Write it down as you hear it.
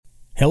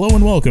Hello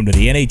and welcome to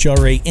the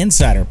NHRA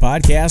Insider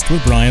podcast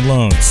with Brian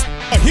Lohnes.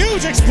 A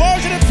huge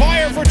explosion and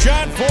fire for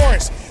John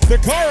Force.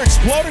 The car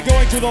exploded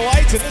going through the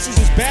lights, and this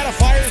is as bad a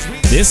fire as we...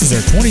 This is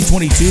our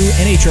 2022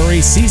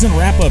 NHRA season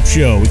wrap-up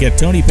show. We got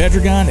Tony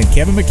Pedregon and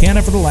Kevin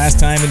McKenna for the last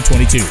time in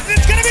 22.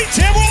 It's going to be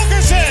Tim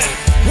Wilkerson.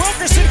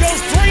 Wilkerson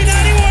goes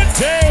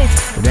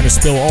 391.2. We're going to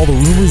spill all the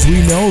rumors we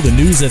know, the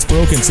news that's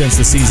broken since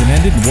the season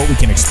ended, and what we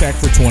can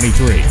expect for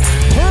 23.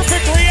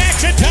 Perfect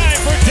reaction time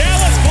for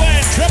Dallas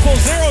Glenn. Triple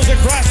zeros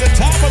across the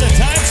top of the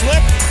time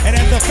slip, and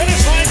at the finish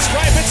line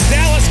stripe, it's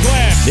Dallas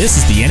Glenn. This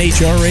is the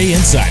NHRA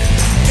Insider.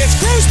 It's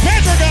Cruz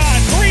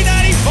Pedregon,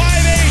 395.8,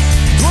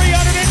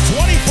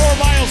 324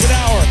 miles an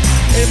hour.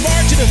 A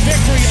margin of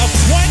victory of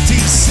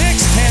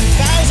 26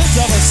 ten-thousandths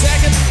of a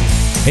second.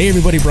 Hey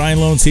everybody, Brian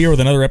Lohnes here with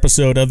another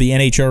episode of the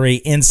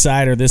NHRA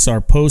Insider. This is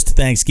our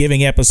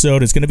post-Thanksgiving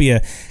episode. It's going to be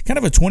a kind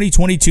of a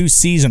 2022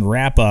 season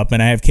wrap-up,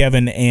 and I have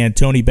Kevin and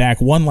Tony back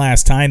one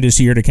last time this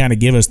year to kind of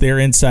give us their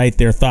insight,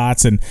 their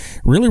thoughts, and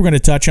really we're going to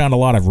touch on a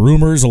lot of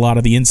rumors, a lot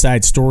of the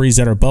inside stories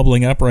that are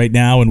bubbling up right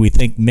now, and we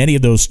think many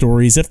of those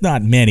stories, if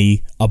not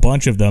many, a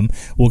bunch of them,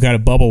 will kind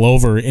of bubble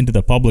over into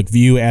the public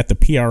view at the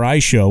PRI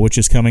show, which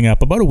is coming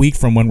up about a week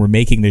from when we're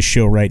making this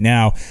show right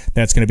now.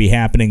 That's going to be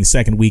happening the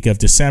second week of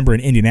December in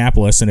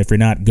Indianapolis. And if you're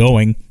not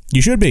going,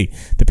 you should be.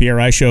 The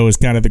PRI show is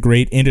kind of the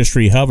great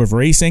industry hub of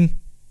racing.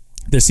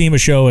 The SEMA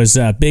show, as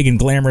big and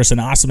glamorous and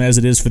awesome as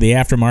it is for the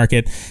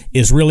aftermarket,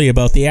 is really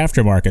about the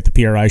aftermarket. The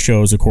PRI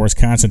show is, of course,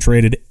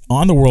 concentrated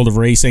on the world of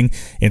racing,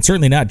 and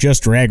certainly not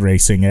just drag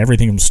racing.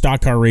 Everything from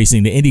stock car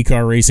racing to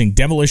IndyCar racing,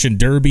 demolition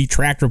derby,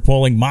 tractor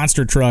pulling,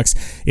 monster trucks.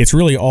 It's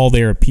really all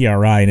there at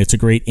PRI, and it's a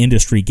great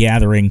industry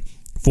gathering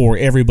for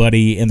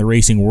everybody in the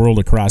racing world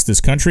across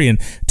this country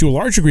and to a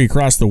large degree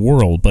across the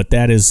world, but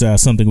that is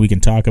something we can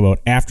talk about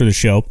after the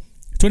show.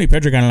 Tony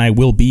Pedregon and I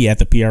will be at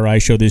the PRI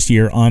show this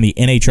year on the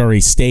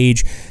NHRA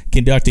stage,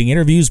 conducting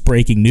interviews,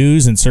 breaking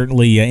news, and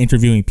certainly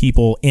interviewing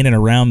people in and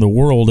around the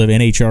world of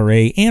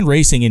NHRA and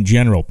racing in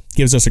general.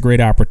 Gives us a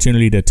great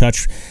opportunity to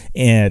touch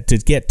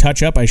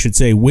up,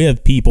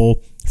 with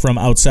people from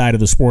outside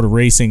of the sport of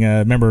racing. I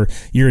remember a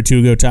year or two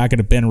ago talking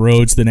to Ben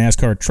Rhodes, the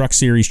NASCAR Truck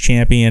Series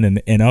champion,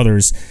 and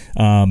others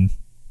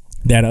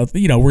that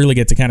really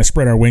get to kind of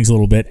spread our wings a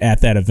little bit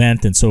at that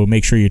event. And so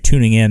make sure you're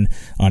tuning in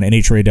on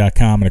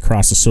NHRA.com and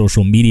across the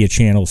social media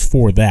channels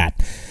for that.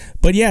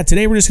 But yeah,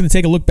 today we're just going to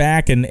take a look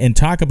back and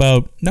talk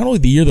about not only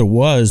the year that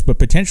was, but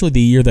potentially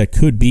the year that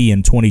could be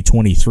in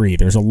 2023.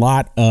 There's a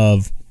lot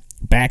of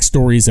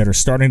backstories that are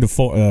starting to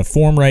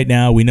form right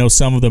now. We know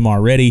some of them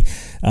already.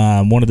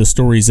 One of the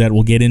stories that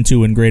we'll get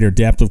into in greater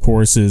depth, of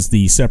course, is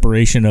the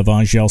separation of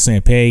Angelle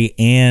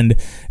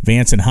and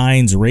Vance and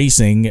Hines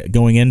Racing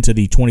going into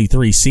the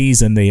 23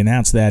 season. They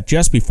announced that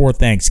just before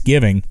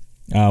Thanksgiving,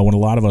 when a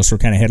lot of us were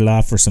kind of headed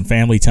off for some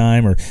family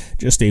time or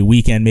just a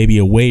weekend maybe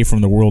away from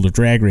the world of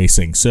drag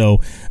racing.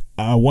 So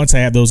once I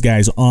have those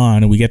guys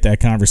on and we get that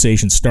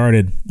conversation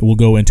started, we'll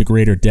go into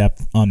greater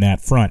depth on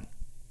that front.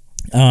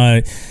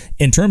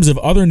 In terms of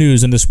other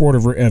news in the sport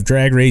of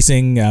drag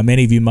racing,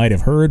 many of you might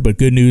have heard, but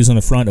good news on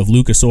the front of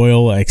Lucas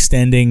Oil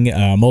extending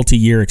a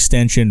multi-year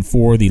extension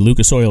for the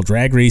Lucas Oil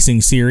Drag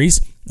Racing Series.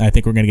 I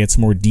think we're going to get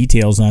some more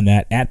details on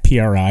that at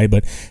PRI,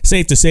 but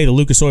safe to say the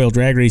Lucas Oil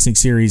Drag Racing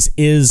Series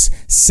is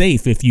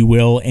safe, if you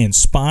will, and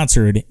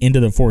sponsored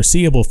into the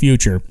foreseeable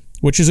future,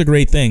 which is a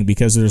great thing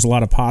because there's a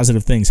lot of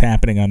positive things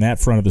happening on that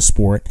front of the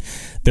sport.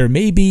 There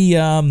may be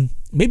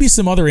maybe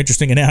some other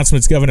interesting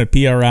announcements coming at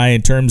PRI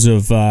in terms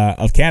of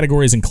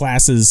categories and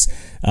classes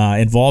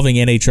involving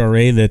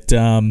NHRA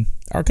that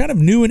are kind of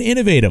new and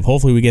innovative.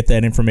 Hopefully we get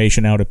that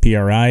information out at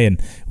PRI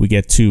and we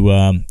get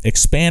to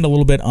expand a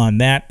little bit on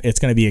that. It's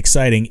going to be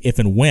exciting if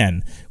and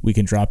when we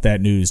can drop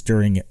that news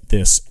during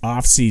this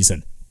off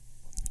season.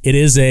 It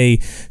is a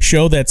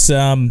show that's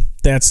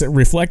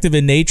reflective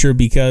in nature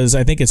because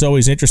I think it's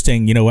always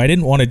interesting. I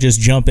didn't want to just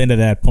jump into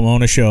that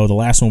Pomona show, the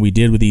last one we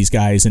did with these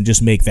guys, and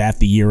just make that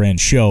the year-end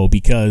show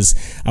because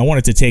I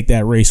wanted to take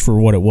that race for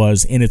what it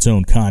was in its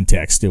own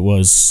context. It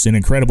was an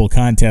incredible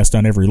contest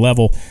on every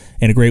level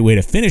and a great way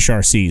to finish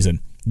our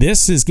season.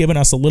 This has given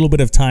us a little bit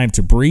of time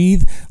to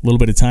breathe, a little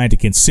bit of time to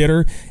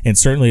consider, and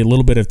certainly a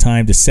little bit of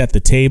time to set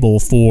the table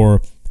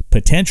for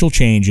potential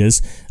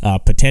changes,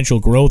 potential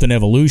growth and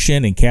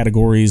evolution in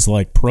categories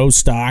like pro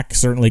stock.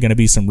 Certainly going to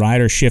be some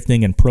rider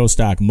shifting in pro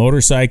stock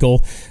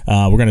motorcycle.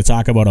 We're going to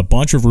talk about a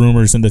bunch of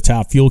rumors in the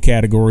top fuel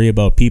category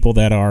about people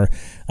that are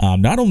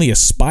not only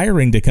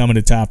aspiring to come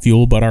into top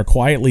fuel, but are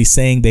quietly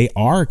saying they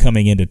are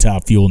coming into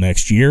top fuel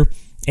next year.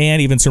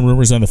 And even some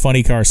rumors on the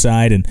funny car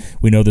side, and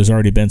we know there's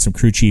already been some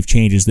crew chief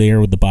changes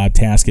there with the Bob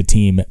Tasca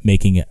team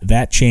making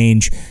that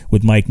change,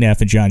 with Mike Neff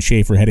and John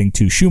Schaefer heading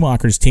to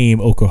Schumacher's team,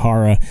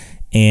 Okuhara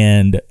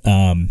and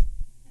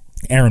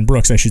Aaron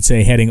Brooks, I should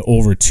say, heading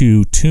over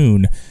to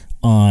Toon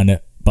on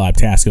Bob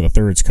Tasca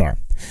III's car.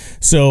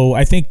 So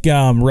I think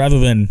rather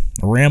than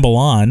ramble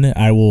on,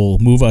 I will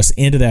move us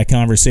into that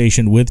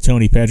conversation with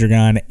Tony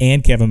Pedregon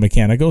and Kevin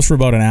McKenna. It goes for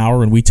about an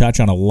hour, and we touch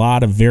on a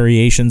lot of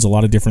variations, a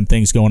lot of different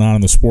things going on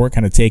in the sport,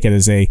 kind of take it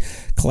as a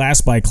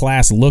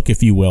class-by-class look,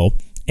 if you will.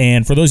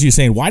 And for those of you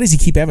saying, why does he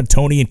keep having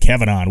Tony and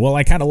Kevin on? Well,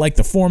 I kind of like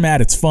the format.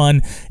 It's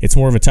fun. It's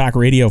more of a talk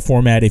radio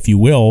format, if you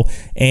will.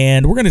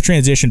 And we're going to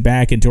transition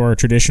back into our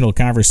traditional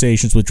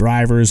conversations with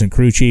drivers and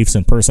crew chiefs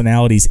and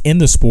personalities in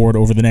the sport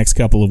over the next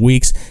couple of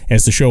weeks,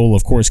 as the show will,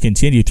 of course,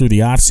 continue through the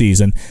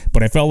offseason.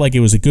 But I felt like it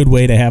was a good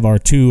way to have our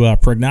two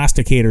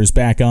prognosticators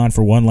back on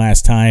for one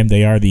last time.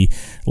 They are the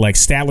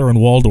Statler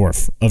and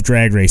Waldorf of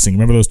drag racing.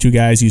 Remember those two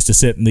guys used to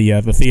sit in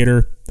the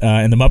theater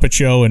in the Muppet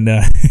Show and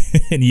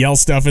and yell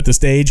stuff at the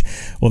stage?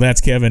 Well,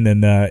 that's Kevin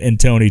and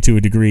Tony to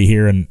a degree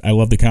here, and I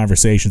love the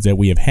conversations that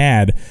we have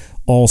had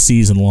all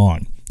season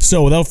long.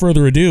 So without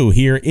further ado,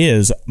 here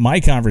is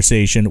my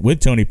conversation with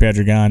Tony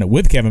Pedregon,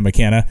 with Kevin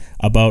McKenna,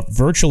 about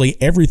virtually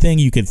everything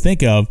you could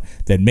think of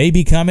that may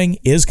be coming,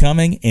 is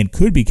coming, and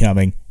could be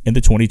coming in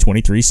the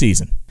 2023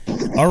 season.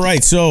 All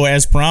right, so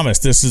as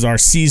promised, this is our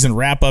season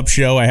wrap-up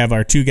show. I have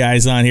our two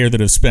guys on here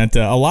that have spent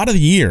a lot of the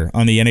year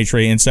on the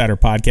NHRA Insider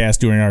podcast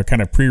doing our kind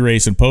of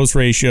pre-race and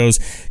post-race shows.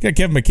 Got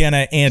Kevin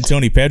McKenna and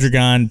Tony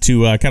Pedregon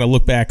to kind of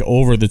look back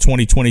over the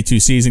 2022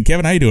 season.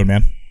 Kevin, how you doing,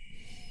 man?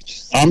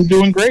 I'm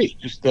doing great.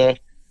 Just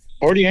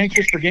already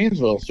anxious for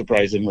Gainesville,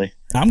 surprisingly.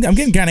 I'm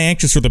getting kind of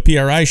anxious for the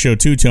PRI show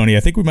too, Tony.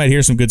 I think we might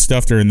hear some good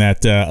stuff during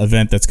that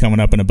event that's coming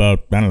up in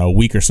about, a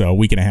week or so, a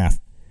week and a half.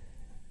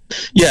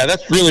 Yeah,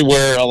 that's really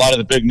where a lot of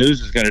the big news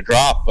is going to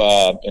drop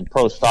in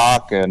pro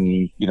stock,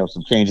 and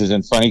some changes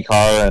in funny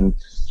car, and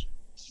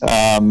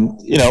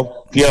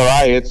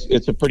PRI.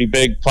 It's a pretty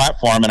big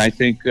platform, and I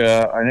think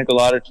a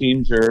lot of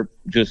teams are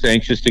just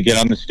anxious to get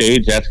on the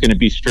stage. That's going to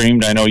be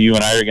streamed. I know you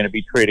and I are going to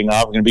be trading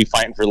off. We're going to be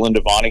fighting for Linda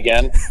Vaughn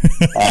again.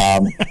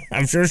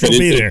 I'm sure she'll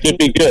be there. It should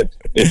be good.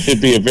 It should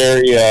be a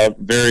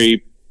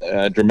very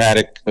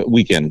dramatic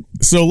weekend.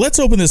 So let's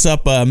open this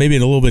up maybe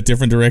in a little bit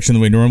different direction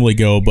than we normally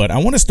go, but I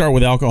want to start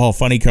with Alcohol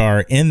Funny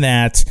Car in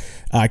that,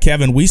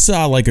 Kevin, we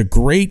saw like a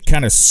great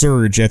kind of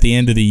surge at the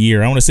end of the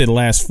year. I want to say the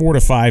last 4 to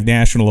 5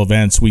 national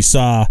events. We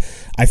saw,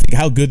 I think,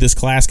 how good this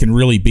class can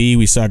really be.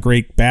 We saw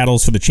great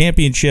battles for the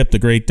championship, the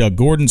great Doug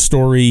Gordon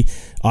story.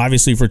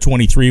 Obviously, for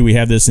 23, we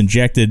have this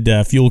injected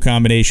fuel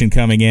combination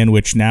coming in,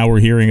 which now we're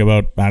hearing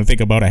about, I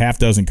think, about a half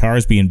dozen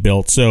cars being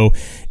built. So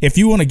if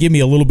you want to give me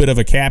a little bit of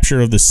a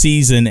capture of the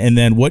season and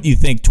then what you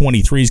think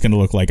 23 is going to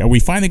look like, are we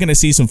finally going to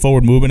see some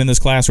forward movement in this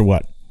class or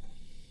what?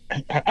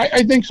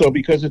 I think so,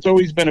 because it's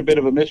always been a bit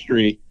of a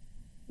mystery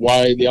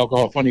why the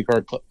Alcohol Funny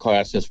Car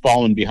class has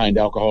fallen behind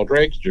Alcohol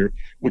Dragster,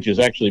 which is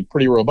actually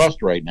pretty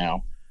robust right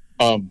now.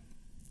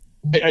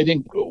 I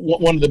think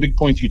one of the big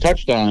points you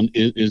touched on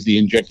is the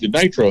injected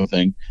nitro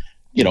thing.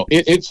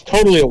 It's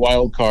totally a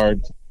wild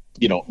card.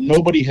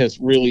 Nobody has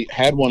really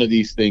had one of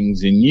these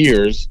things in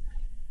years,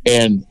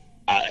 and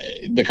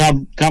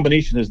the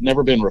combination has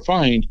never been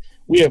refined.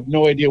 We have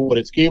no idea what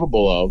it's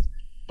capable of,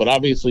 but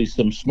obviously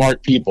some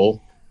smart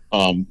people,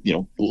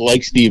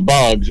 like Steve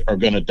Boggs, are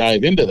going to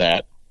dive into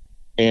that,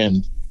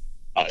 and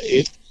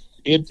it's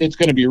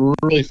going to be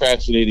really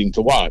fascinating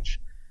to watch.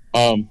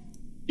 To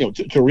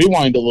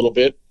rewind a little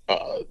bit,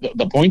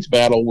 the points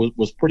battle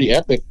was pretty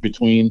epic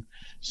between,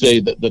 say,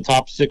 the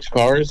top 6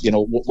 cars.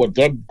 What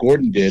Doug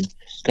Gordon did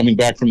coming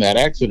back from that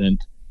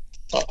accident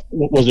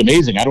was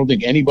amazing. I don't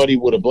think anybody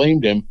would have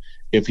blamed him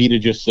if he'd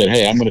have just said,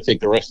 hey, I'm going to take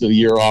the rest of the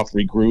year off,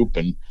 regroup,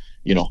 and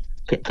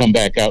come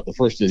back out the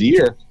first of the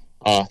year.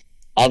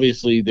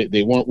 Obviously,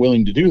 they weren't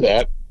willing to do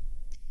that.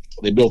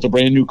 They built a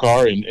brand new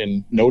car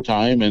in no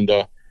time and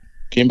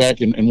came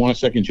back and won a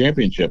second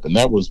championship. And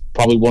that was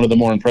probably one of the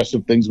more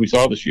impressive things we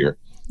saw this year.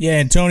 Yeah,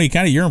 and Tony,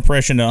 kind of your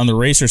impression on the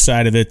racer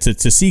side of it,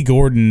 to see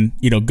Gordon,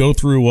 go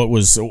through what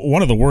was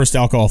one of the worst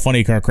Alcohol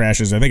Funny Car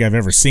crashes I think I've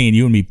ever seen.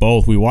 You and me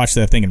both. We watched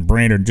that thing in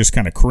Brainerd and just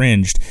kind of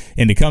cringed.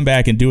 And to come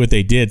back and do what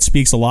they did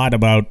speaks a lot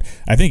about,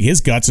 I think,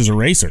 his guts as a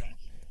racer.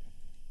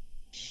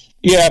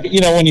 Yeah, but,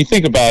 when you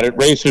think about it,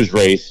 racers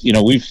race.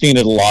 We've seen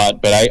it a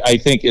lot, but I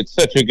think it's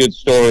such a good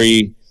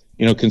story,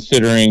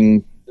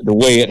 considering the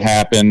way it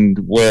happened,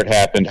 where it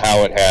happened,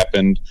 how it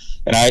happened.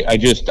 And I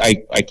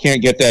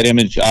can't get that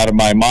image out of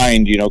my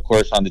mind. Of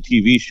course, on the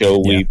TV show,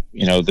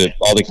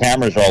 all the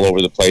cameras are all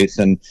over the place,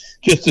 and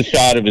just a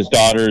shot of his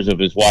daughters, of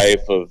his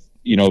wife, of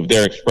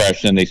their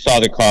expression. They saw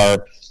the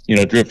car,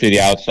 drift to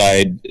the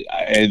outside.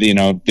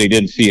 They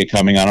didn't see it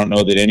coming. I don't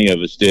know that any of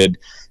us did,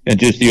 and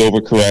just the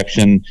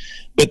overcorrection.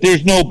 But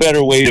there's no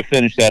better way to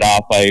finish that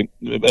off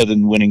other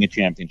than winning a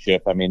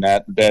championship. I mean,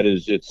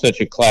 it's such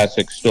a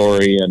classic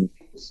story, and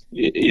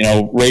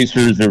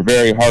racers are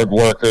very hard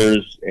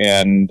workers,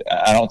 and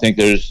I don't think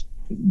there's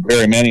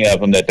very many of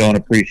them that don't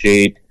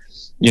appreciate,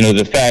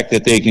 the fact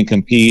that they can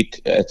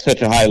compete at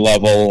such a high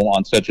level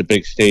on such a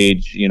big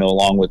stage,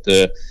 along with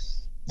the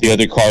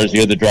other cars,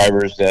 the other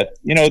drivers that,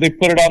 they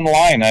put it on the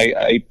line.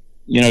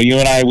 You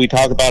and I, we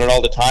talk about it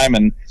all the time,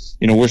 and,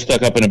 we're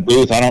stuck up in a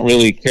booth. I don't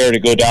really care to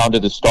go down to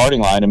the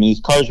starting line. I mean,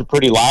 these cars are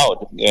pretty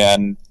loud,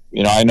 and,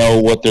 I know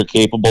what they're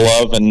capable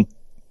of, and,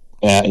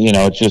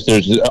 it's just,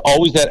 there's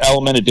always that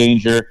element of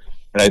danger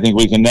that I think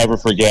we can never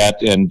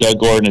forget. And Doug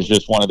Gordon is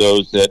just one of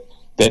those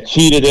that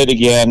cheated it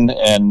again,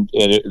 and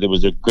it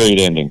was a great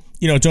ending.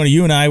 Tony,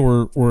 you and I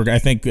were I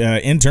think,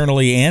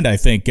 internally and I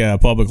think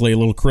publicly a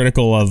little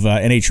critical of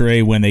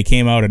NHRA when they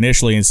came out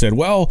initially and said,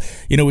 well,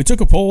 we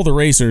took a poll of the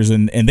racers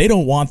and they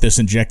don't want this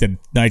injected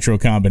nitro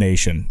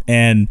combination.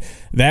 And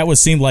that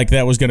seemed like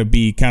that was going to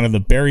be kind of the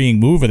burying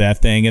move of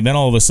that thing. And then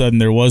all of a sudden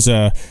there was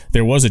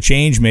a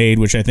change made,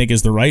 which I think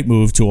is the right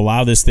move to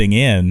allow this thing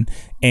in.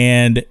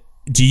 And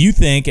do you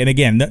think, and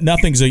again,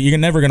 you're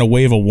never going to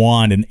wave a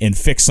wand and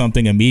fix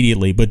something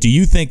immediately, but do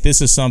you think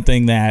this is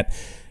something that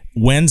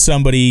when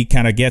somebody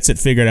kind of gets it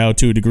figured out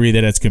to a degree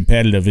that it's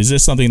competitive, is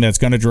this something that's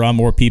going to draw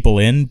more people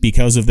in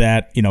because of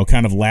that,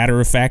 kind of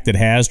ladder effect it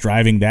has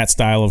driving that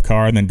style of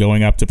car and then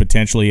going up to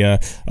potentially a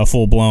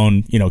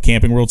full-blown,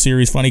 Camping World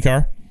Series funny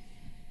car?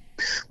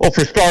 Well,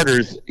 for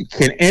starters,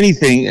 can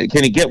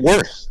it get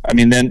worse? I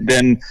mean,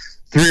 then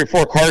 3 or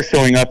 4 cars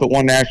showing up at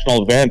one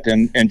national event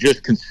and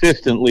just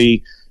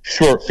consistently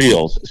short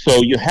fields.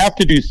 So you have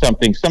to do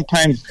something,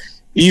 sometimes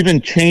even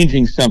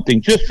changing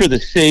something just for the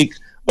sake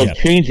of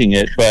changing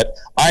it. But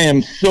I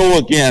am so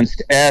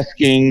against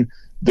asking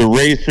the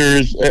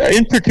racers,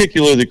 in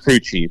particular the crew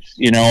chiefs,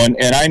 and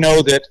I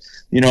know that,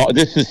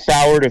 this has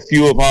soured a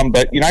few of them,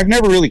 but, I've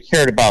never really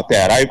cared about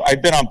that.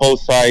 I've been on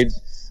both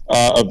sides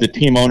of the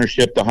team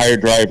ownership, the hire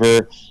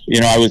driver.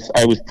 I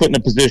was put in a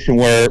position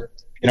where,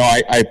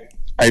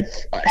 I've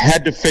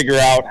had to figure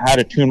out how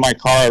to tune my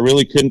car. I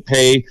really couldn't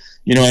pay,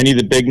 any of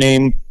the big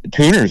name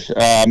tuners.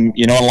 A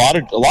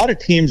lot of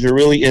teams are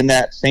really in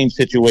that same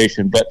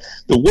situation. But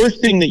the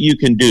worst thing that you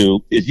can do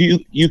is you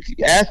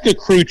ask a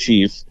crew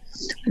chief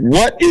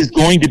what is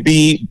going to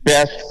be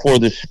best for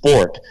the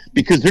sport,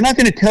 because they're not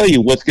going to tell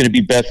you what's going to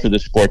be best for the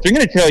sport. They're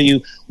going to tell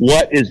you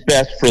what is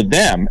best for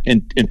them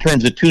in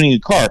terms of tuning a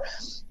car.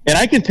 And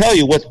I can tell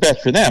you what's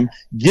best for them.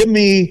 Give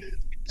me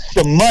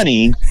some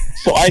money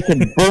so I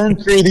can burn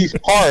through these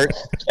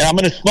parts, and I'm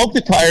going to smoke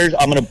the tires.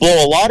 I'm going to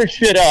blow a lot of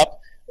shit up,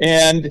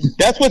 and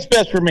that's what's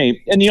best for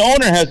me. And the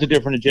owner has a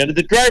different agenda.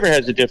 The driver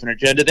has a different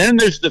agenda. Then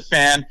there's the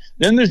fan.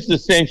 Then there's the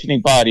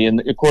sanctioning body.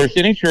 And, of course,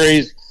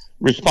 NHRA's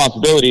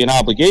responsibility and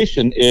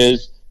obligation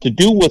is to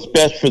do what's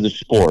best for the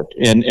sport.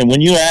 And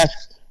when you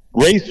ask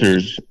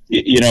racers,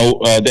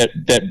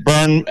 that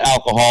burn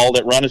alcohol,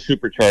 that run a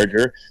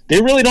supercharger,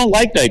 they really don't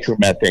like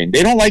nitromethane.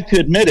 They don't like to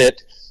admit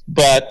it,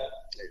 but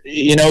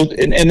and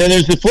then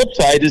there's the flip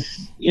side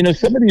is,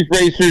 some of these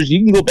racers,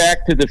 you can go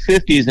back to the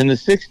 50s and the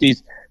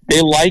 60s, they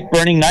like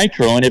burning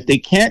nitro. And if they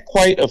can't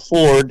quite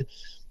afford,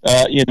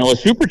 a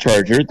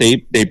supercharger,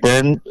 they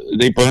burn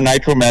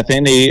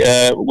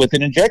nitromethane with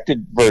an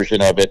injected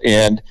version of it.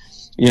 And,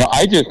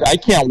 I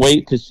can't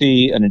wait to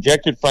see an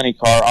injected funny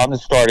car on the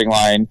starting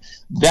line.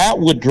 That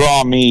would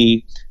draw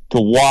me to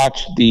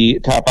watch the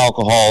top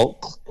alcohol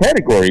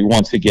category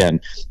once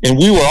again. And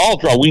we were all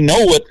we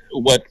know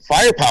what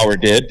Firepower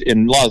did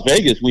in Las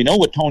Vegas. We know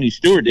what Tony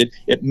Stewart did.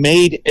 It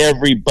made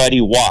everybody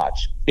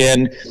watch.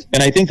 And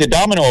I think the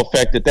domino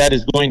effect that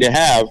is going to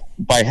have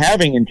by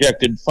having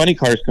injected funny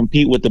cars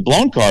compete with the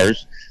blown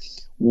cars,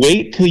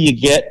 wait till you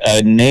get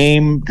a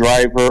name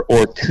driver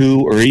or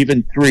 2 or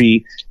even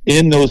 3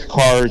 in those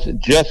cars,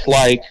 just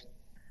like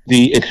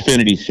the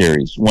Xfinity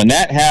Series. When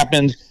that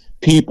happens,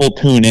 people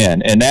tune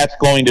in, and that's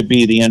going to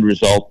be the end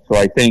result. So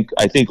I think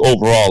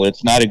overall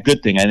it's not a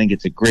good thing. I think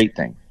it's a great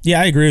thing. Yeah,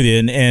 I agree with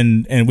you,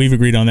 and we've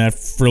agreed on that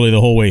really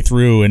the whole way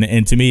through.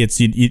 And to me, it's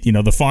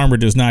the farmer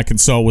does not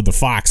consult with the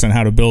fox on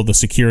how to build the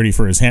security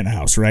for his hen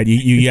house, right?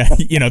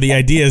 The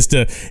idea is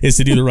to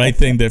do the right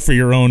thing for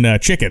your own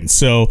chickens.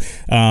 So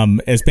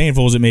as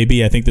painful as it may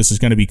be, I think this is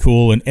going to be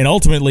cool. And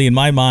ultimately, in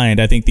my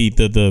mind, I think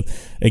the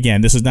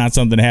again, this is not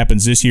something that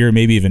happens this year,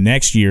 maybe even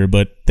next year,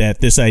 but that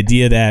this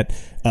idea that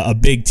a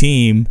big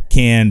team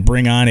can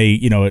bring on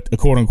a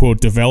quote unquote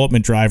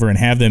development driver and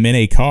have them in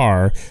a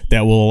car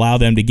that will allow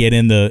them to get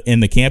in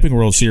the Camping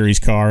World Series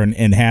car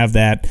and have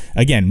that,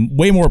 again,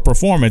 way more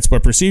performance,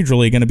 but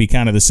procedurally going to be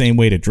kind of the same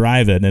way to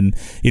drive it. And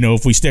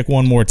if we stick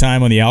one more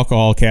time on the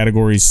alcohol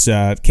categories,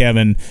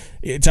 Kevin,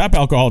 top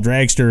alcohol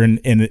dragster,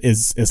 and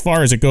as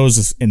far as it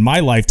goes in my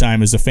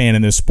lifetime as a fan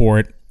in this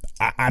sport,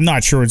 I'm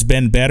not sure it's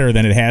been better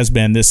than it has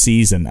been this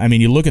season. I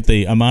mean, you look at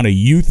the amount of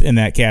youth in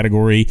that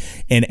category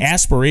and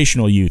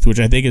aspirational youth, which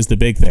I think is the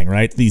big thing,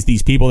 right?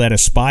 These people that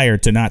aspire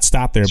to not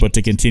stop there, but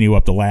to continue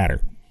up the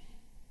ladder.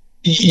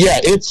 Yeah,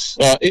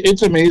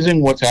 it's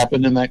amazing what's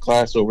happened in that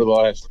class over the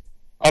last,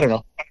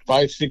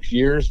 5-6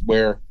 years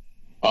where,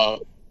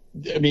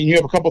 you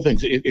have a couple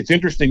things. It's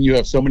interesting you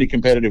have so many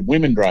competitive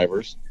women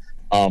drivers.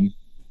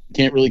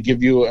 Can't really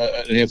give you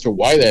an answer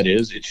why that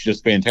is. It's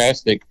just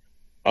fantastic.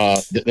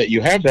 That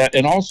you have that,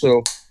 and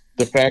also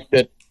the fact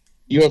that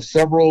you have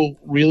several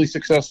really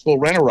successful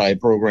rent-a-ride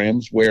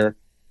programs where,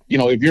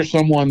 if you're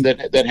someone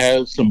that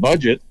has some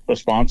budget, a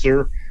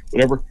sponsor,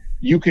 whatever,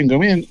 you can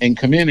come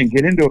in and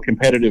get into a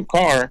competitive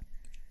car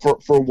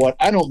for what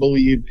I don't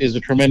believe is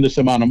a tremendous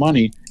amount of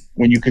money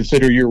when you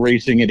consider you're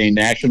racing in a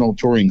national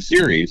touring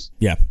series.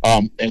 Yeah.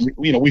 And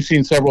we've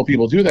seen several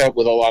people do that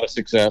with a lot of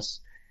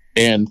success,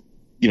 and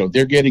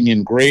they're getting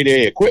in grade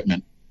A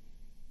equipment.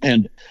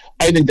 And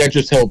I think that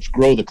just helps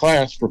grow the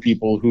class for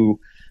people who,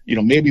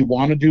 maybe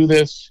want to do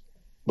this,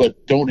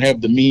 but don't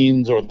have the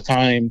means or the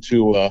time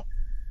to,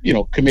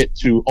 commit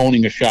to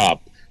owning a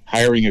shop,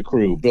 hiring a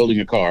crew, building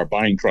a car,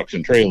 buying trucks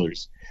and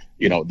trailers.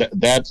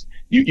 That's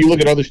you look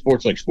at other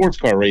sports like sports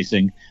car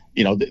racing.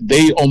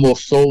 They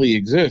almost solely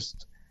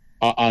exist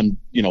on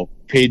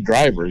paid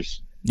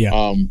drivers.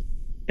 Yeah.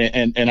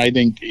 And I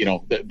think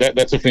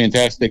that's a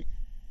fantastic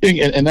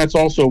thing, and that's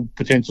also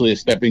potentially a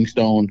stepping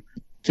stone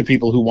to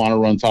people who want to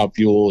run Top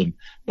Fuel and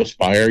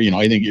aspire.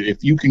 I think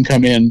if you can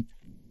come in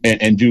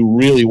and do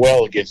really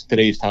well against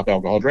today's top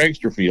alcohol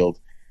dragster field,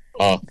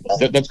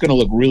 that's going to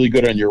look really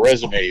good on your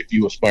resume if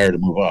you aspire to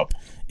move up.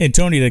 And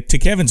Tony, to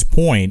Kevin's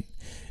point,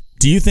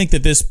 do you think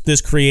that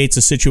this creates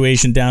a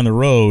situation down the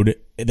road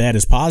that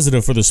is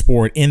positive for the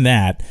sport in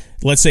that,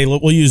 let's say,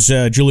 we'll use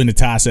Julie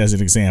Natasa as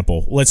an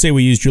example. Let's say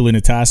we use Julie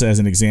Natasa as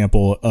an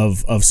example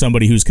of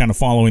somebody who's kind of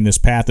following this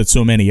path that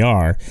so many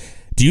are.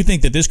 Do you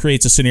think that this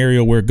creates a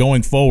scenario where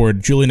going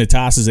forward, Julie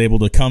Natasa is able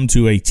to come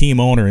to a team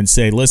owner and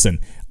say, listen,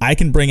 I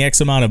can bring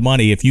X amount of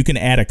money. If you can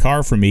add a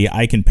car for me,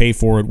 I can pay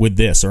for it with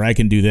this, or I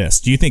can do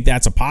this. Do you think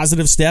that's a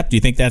positive step? Do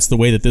you think that's the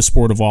way that this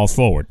sport evolves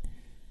forward?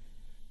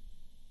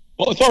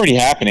 Well, it's already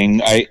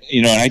happening.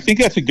 And I think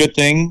that's a good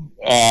thing.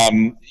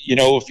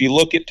 If you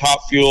look at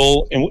Top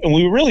Fuel, and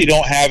we really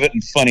don't have it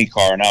in funny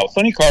car. Now,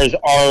 funny cars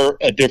are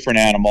a different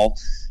animal.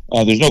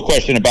 There's no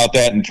question about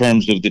that in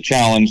terms of the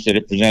challenge that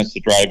it presents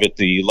to drive at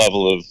the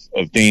level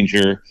of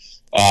danger.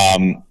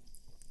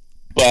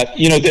 But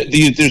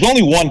there's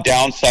only one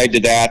downside to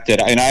that,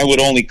 and I would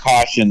only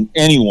caution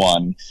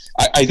anyone.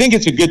 I think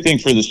it's a good thing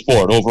for the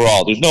sport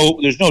overall. There's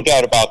no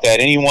doubt about that.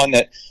 Anyone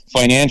that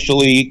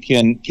financially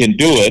can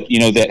do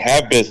it, that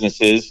have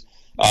businesses,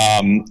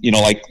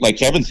 like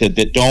Kevin said,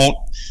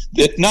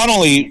 that not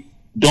only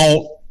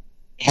don't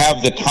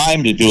have the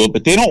time to do it,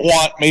 but they don't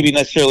want maybe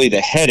necessarily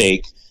the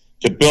headache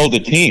to build a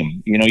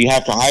team. You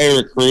have to hire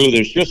a crew.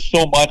 There's just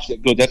so much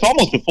that goes. That's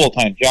almost a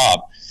full-time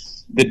job.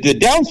 The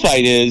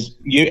downside is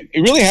you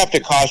really have to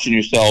caution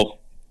yourself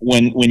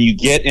when you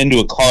get into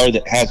a car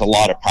that has a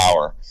lot of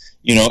power,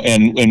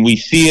 and we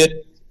see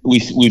it.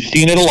 We've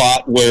seen it a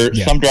lot where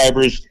some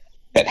drivers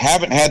that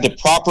haven't had the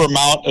proper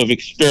amount of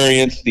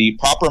experience, the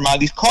proper amount of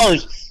these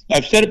cars.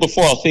 I've said it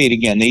before. I'll say it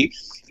again.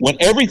 When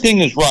everything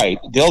is right,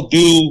 they'll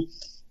do.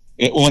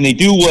 When they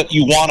do what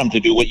you want them to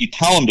do, what you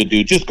tell them to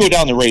do, just go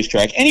down the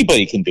racetrack.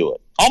 Anybody can do it.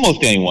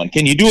 Almost anyone.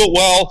 Can you do it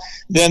well?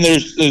 Then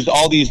there's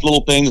all these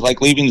little things like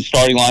leaving the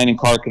starting line and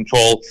car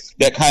control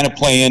that kind of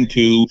play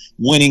into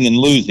winning and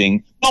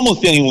losing.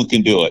 Almost anyone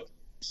can do it.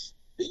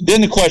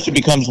 Then the question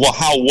becomes, well,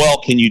 how well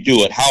can you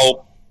do it?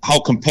 How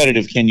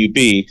competitive can you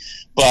be?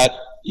 But,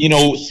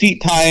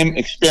 seat time,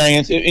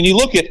 experience, and you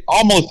look at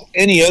almost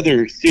any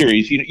other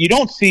series, you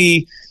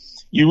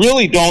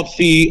really don't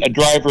see a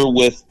driver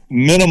with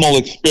minimal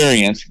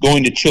experience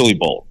going to Chili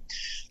Bowl.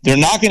 They're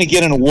not going to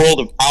get in a World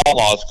of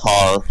Outlaws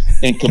car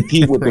and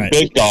compete with the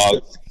big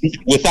dogs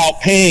without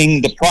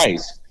paying the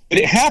price. But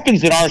it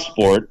happens in our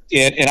sport,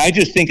 and I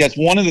just think that's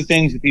one of the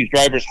things that these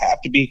drivers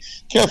have to be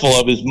careful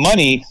of is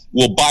money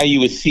will buy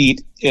you a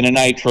seat in a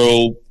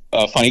nitro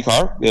funny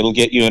car. It'll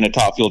get you in a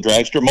Top Fuel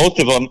dragster. Most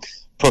of them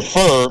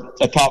prefer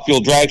a Top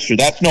Fuel dragster.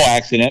 That's no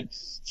accident.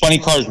 Funny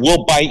cars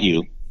will bite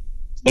you.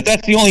 But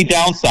that's the only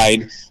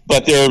downside.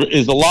 But there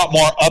is a lot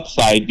more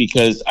upside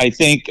because I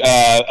think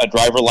a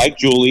driver like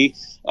Julie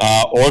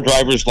or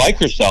drivers like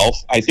herself,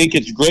 I think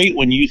it's great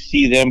when you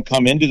see them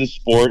come into the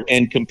sport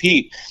and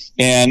compete.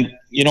 And,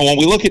 when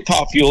we look at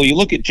Top Fuel, you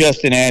look at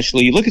Justin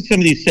Ashley, you look at some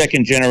of these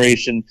second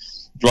generation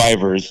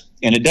drivers,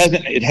 and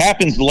it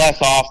happens less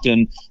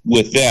often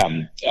with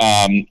them.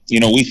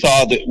 We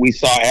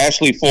saw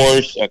Ashley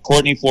Force,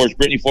 Courtney Force,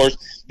 Brittany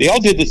Force. They all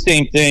did the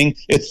same thing.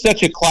 It's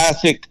such a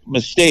classic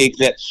mistake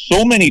that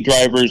so many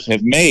drivers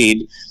have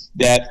made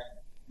that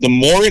the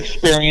more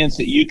experience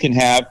that you can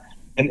have,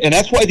 and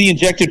that's why the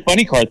injected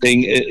funny car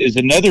thing is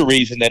another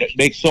reason that it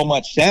makes so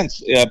much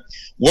sense.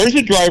 Where's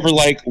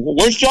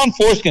John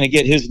Force going to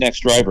get his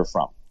next driver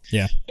from?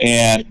 Yeah.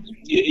 And,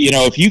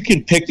 if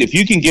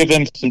you can give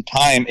him some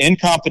time in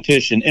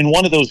competition in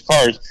one of those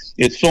cars,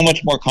 it's so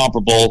much more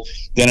comparable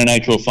than a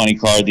nitro funny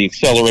car. The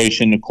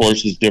acceleration, of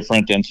course, is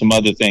different and some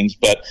other things.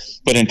 But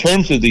in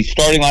terms of the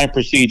starting line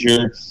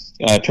procedure,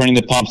 turning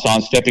the pumps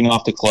on, stepping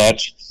off the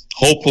clutch,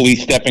 hopefully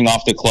stepping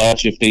off the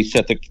clutch if they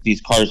set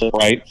these cars up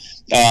right,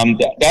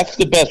 that's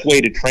the best way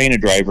to train a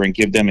driver and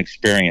give them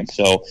experience.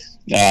 So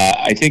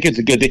I think it's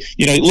a good thing.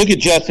 Look at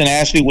Justin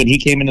Ashley when he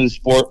came into the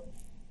sport.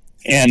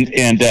 And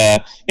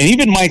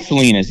even Mike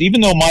Salinas, even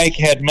though Mike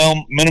had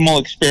minimal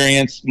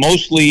experience,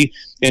 mostly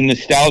in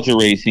nostalgia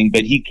racing,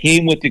 but he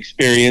came with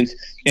experience,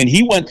 and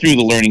he went through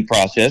the learning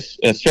process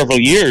several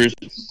years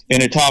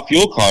in a Top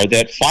Fuel car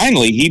that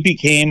finally he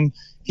became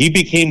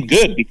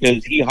good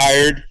because he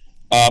hired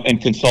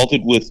and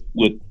consulted with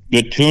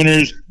good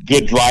tuners,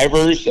 good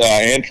drivers.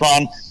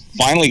 Antron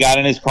finally got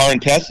in his car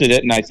and tested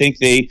it, and I think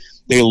they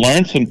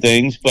learned some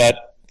things.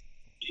 But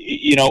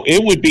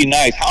it would be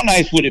nice. How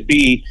nice would it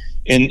be?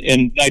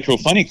 In Nitro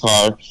Funny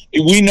Car,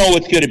 we know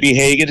it's going to be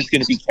Hagen, it's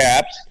going to be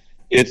Caps,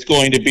 it's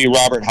going to be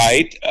Robert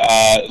Height.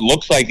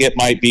 Looks like it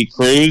might be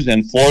Cruz,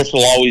 and Force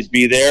will always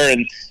be there,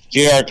 and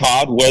J.R.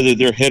 Todd, whether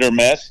they're hit or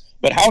miss.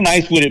 But how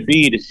nice would it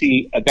be to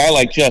see a guy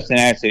like Justin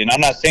Ashley? And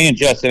I'm not saying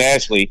Justin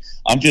Ashley.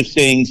 I'm just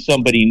saying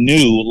somebody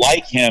new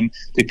like him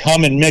to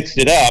come and mix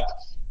it up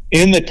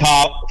in the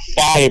top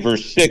 5 or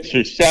 6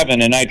 or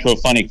 7 in Nitro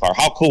Funny Car.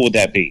 How cool would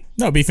that be?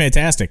 No, it'd be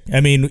fantastic. I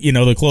mean,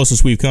 the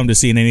closest we've come to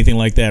seeing anything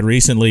like that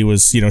recently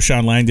was,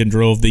 Sean Langdon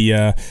drove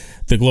the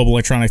Global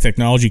Electronic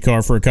Technology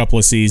car for a couple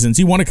of seasons.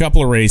 He won a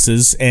couple of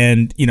races,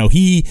 and,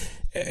 he,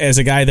 as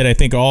a guy that I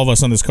think all of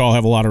us on this call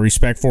have a lot of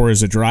respect for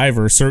as a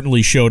driver,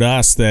 certainly showed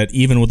us that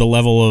even with the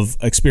level of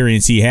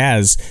experience he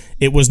has,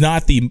 it was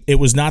not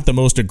the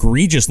most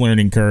egregious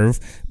learning curve,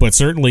 but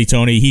certainly,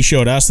 Tony, he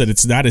showed us that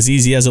it's not as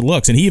easy as it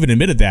looks, and he even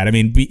admitted that. I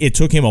mean, it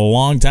took him a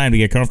long time to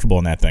get comfortable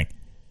in that thing.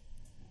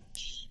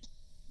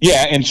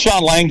 Yeah, and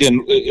Sean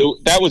Langdon,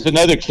 that was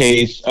another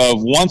case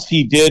of once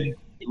he did,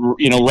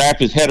 wrap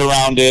his head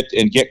around it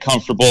and get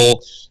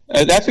comfortable.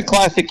 That's a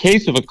classic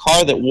case of a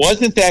car that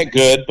wasn't that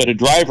good, but a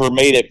driver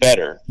made it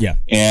better. Yeah.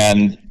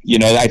 And,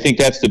 I think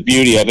that's the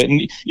beauty of it.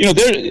 And,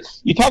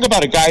 you talk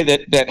about a guy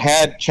that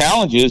had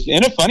challenges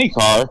in a funny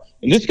car,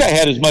 and this guy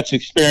had as much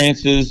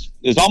experience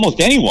as almost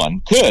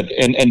anyone could.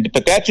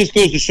 But that just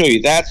goes to show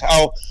you that's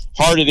how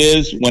hard it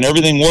is. When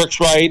everything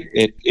works right,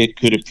 it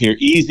could appear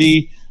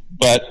easy.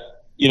 But,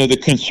 the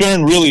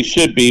concern really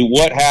should be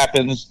what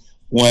happens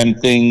when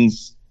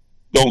things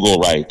don't go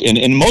right.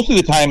 And most of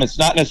the time, it's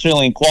not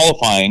necessarily in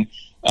qualifying.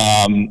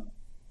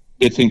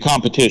 It's in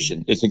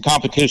competition. It's in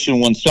competition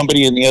when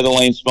somebody in the other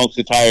lane smokes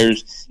the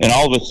tires, and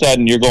all of a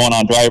sudden you're going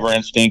on driver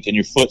instinct, and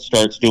your foot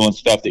starts doing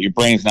stuff that your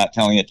brain's not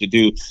telling it to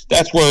do.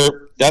 That's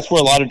where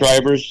a lot of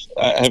drivers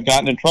have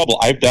gotten in trouble.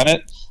 I've done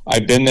it.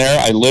 I've been there.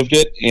 I lived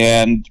it,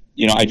 and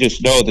I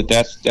just know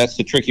that's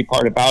the tricky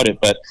part about it.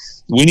 But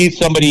we need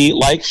somebody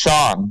like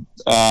Sean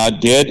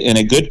did in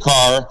a good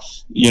car,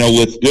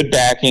 with good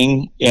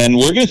backing, and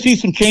we're going to see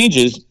some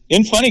changes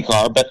in funny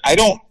car. But I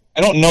don't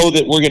know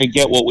that we're going to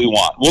get what we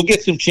want. We'll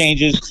get some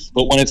changes,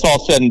 but when it's all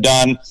said and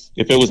done,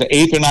 if it was an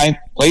 8th or 9th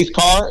place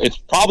car, it's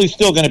probably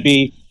still going to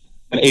be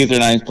an 8th or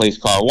 9th place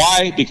car.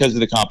 Why? Because of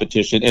the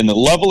competition and the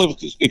level of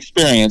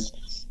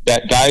experience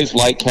that guys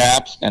like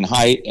Caps and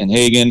Height and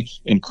Hagan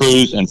and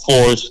Cruz and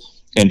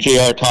Force and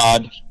J.R.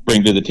 Todd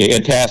bring to the table,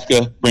 and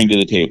Tasca bring to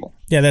the table.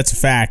 Yeah, that's a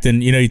fact.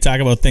 And, you talk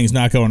about things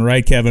not going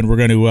right, Kevin. We're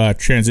going to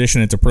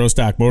transition into Pro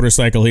Stock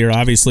Motorcycle here.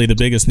 Obviously, the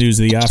biggest news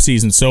of the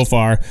offseason so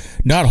far,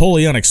 not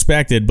wholly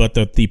unexpected, but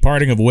the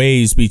parting of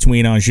ways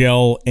between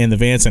Angelle and the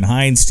Vance and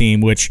Hines team,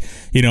 which,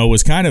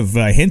 was kind of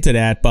hinted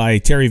at by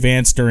Terry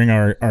Vance during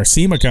our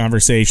SEMA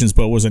conversations,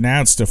 but was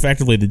announced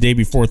effectively the day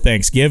before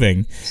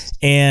Thanksgiving.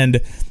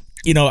 And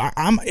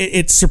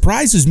it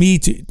surprises me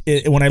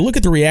when I look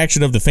at the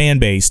reaction of the fan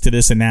base to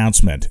this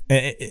announcement.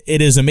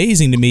 It is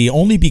amazing to me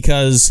only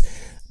because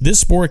this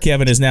sport,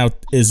 Kevin,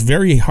 is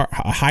very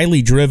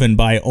highly driven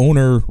by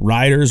owner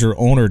riders or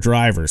owner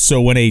drivers.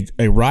 So when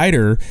a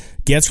rider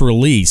gets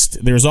released,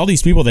 there's all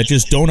these people that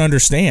just don't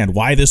understand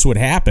why this would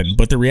happen.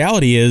 But the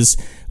reality is,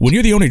 when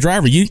you're the only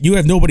driver, you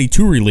have nobody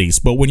to release.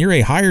 But when you're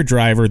a hired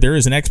driver, there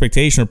is an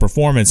expectation of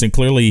performance, and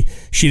clearly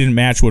she didn't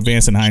match what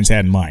Vance and Hines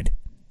had in mind.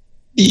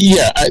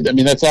 Yeah, I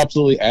mean, that's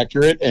absolutely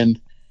accurate.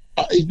 And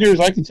as near as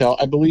I can tell,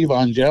 I believe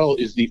Angelle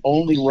is the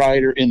only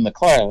rider in the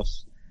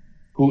class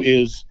who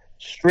is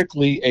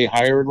strictly a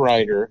hired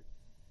rider.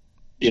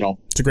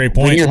 It's a great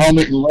point. Bring your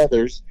helmet and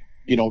leathers.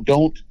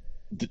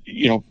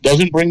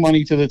 Doesn't bring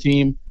money to the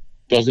team,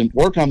 doesn't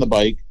work on the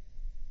bike.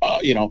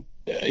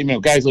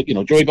 Guys like,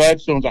 Joey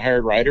Gladstone's a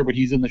hired rider, but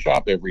he's in the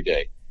shop every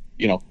day.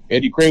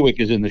 Eddie Krawick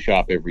is in the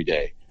shop every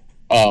day.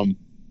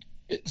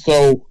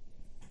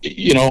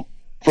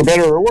 For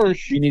better or worse,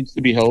 she needs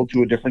to be held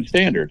to a different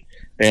standard.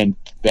 And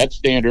that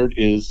standard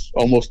is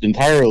almost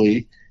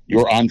entirely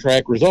your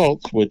on-track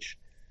results, which,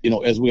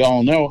 as we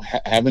all know,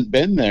 haven't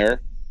been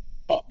there,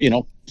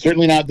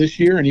 certainly not this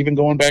year and even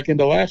going back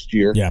into last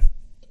year. Yeah.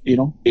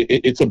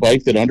 It's a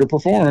bike that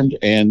underperformed,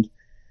 and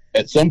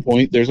at some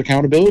point there's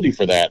accountability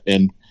for that.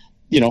 And,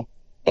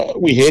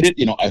 we hate it.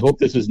 I hope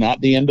this is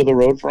not the end of the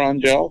road for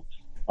Angelle.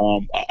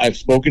 I've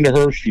spoken to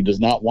her. She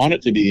does not want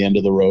it to be the end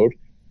of the road.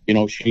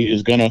 She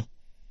is going to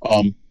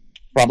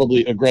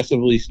probably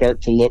aggressively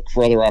start to look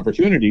for other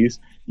opportunities.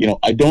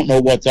 I don't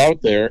know what's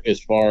out there as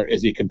far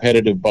as a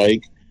competitive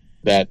bike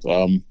that,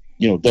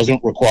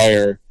 doesn't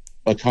require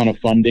a ton of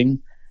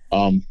funding.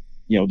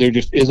 There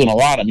just isn't a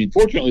lot. I mean,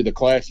 fortunately, the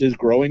class is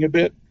growing a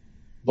bit,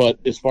 but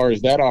as far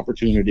as that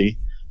opportunity,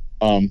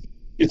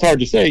 it's hard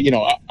to say.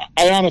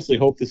 I honestly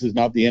hope this is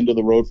not the end of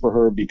the road for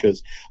her,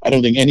 because I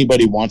don't think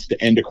anybody wants to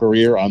end a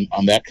career on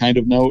that kind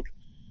of note.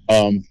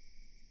 It's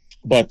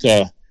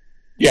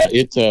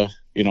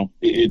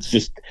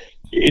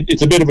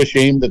a bit of a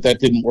shame that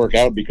didn't work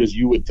out, because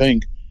you would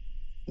think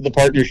the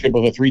partnership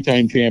of a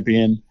 3-time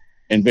champion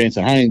and Vance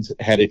and Hines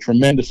had a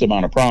tremendous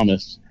amount of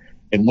promise.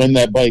 And when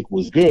that bike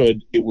was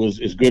good, it was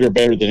as good or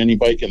better than any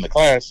bike in the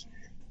class.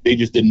 They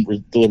just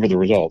didn't deliver the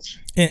results.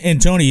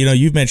 And Tony,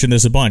 you've mentioned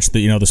this a bunch.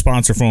 The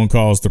sponsor phone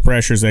calls, the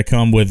pressures that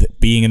come with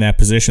being in that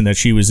position that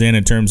she was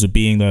in terms of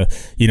being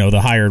the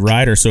hired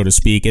rider, so to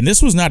speak. And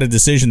this was not a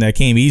decision that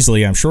came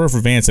easily, I'm sure, for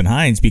Vance and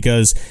Hines,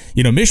 because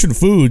Mission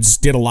Foods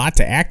did a lot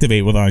to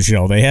activate with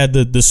Angelle. They had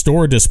the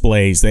store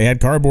displays, they had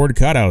cardboard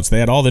cutouts, they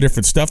had all the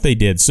different stuff they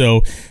did.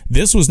 So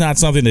this was not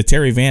something that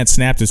Terry Vance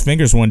snapped his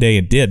fingers one day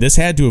and did. This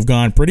had to have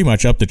gone pretty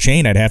much up the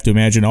chain, I'd have to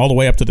imagine, all the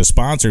way up to the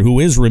sponsor, who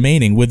is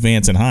remaining with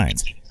Vance and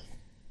Hines.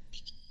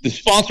 The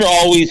sponsor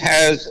always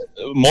has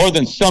more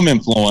than some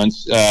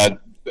influence.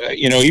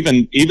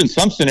 Even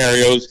some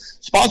scenarios,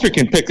 sponsor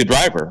can pick the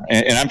driver,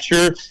 and I'm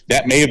sure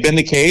that may have been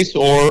the case,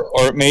 or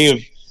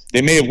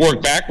they may have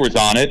worked backwards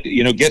on it.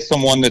 Get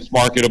someone that's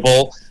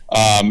marketable.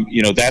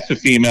 That's a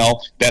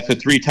female. That's a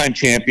 3-time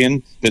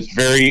champion. That's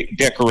very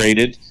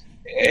decorated,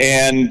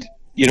 and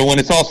when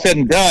it's all said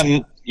and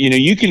done,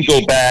 you can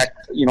go back.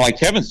 Like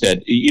Kevin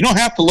said, you don't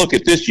have to look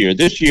at this year.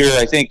 This year,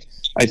 I think.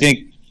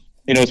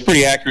 It's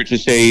pretty accurate to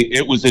say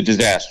it was a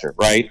disaster,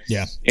 right?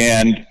 Yeah.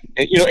 And,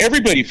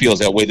 everybody feels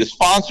that way. The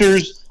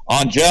sponsors,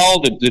 Angelle,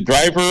 the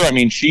driver, I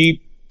mean,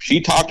 she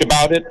talked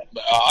about it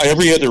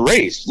every other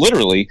race,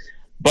 literally.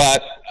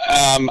 But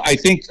I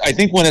think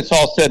when it's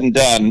all said and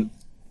done,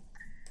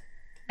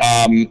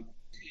 the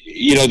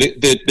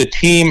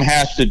team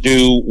has to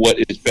do what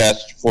is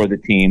best for the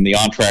team, the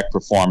on-track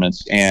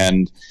performance.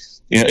 And,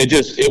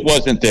 it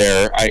wasn't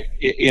there.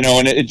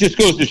 And it just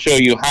goes to show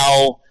you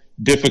how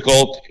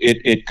difficult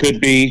it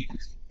could be.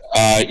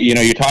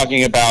 You're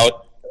talking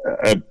about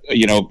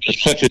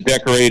such a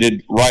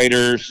decorated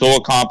rider, so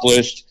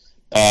accomplished.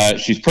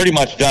 She's pretty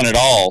much done it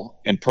all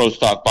in pro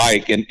stock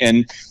bike. And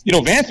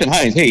Vance and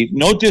Hines, hey,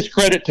 no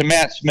discredit to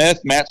Matt Smith.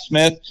 He's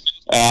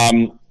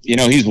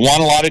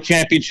won a lot of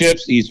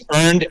championships. He's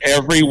earned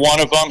every one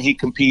of them. He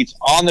competes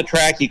on the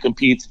track. He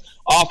competes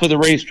off of the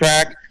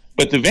racetrack.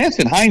 But the Vance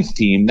and Hines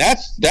team,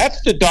 that's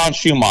the Don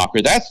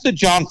Schumacher. That's the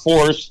John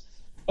Force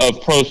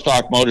of pro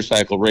stock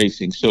motorcycle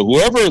racing. So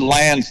whoever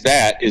lands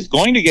that is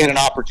going to get an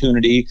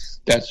opportunity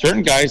that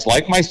certain guys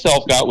like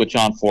myself got with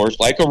John Force,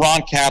 like a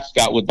Ron Capps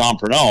got with Don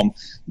Pernome.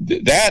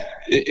 That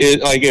is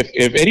like,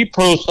 if any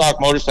pro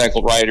stock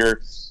motorcycle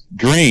rider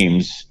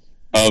dreams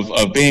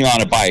of being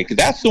on a bike,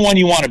 that's the one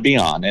you want to be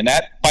on. And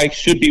that bike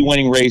should be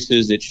winning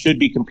races. It should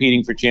be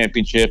competing for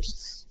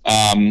championships.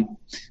 And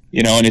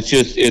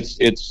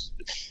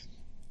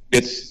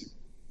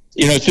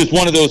it's just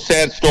one of those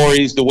sad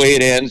stories, the way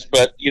it ends.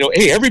 But,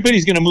 hey,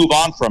 everybody's going to move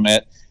on from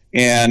it.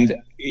 And,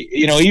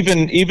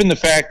 even the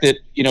fact that,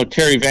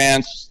 Terry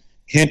Vance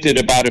hinted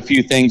about a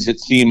few things at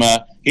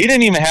SEMA, he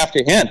didn't even have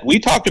to hint. We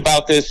talked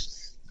about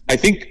this, I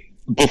think,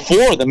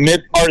 before the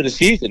mid part of the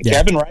season. Yeah.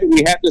 Kevin, right?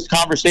 We had this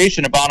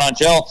conversation about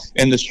Angelle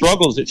and the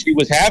struggles that she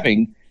was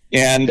having.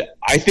 And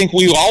I think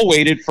we all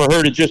waited for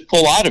her to just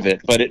pull out of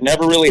it, but it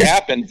never really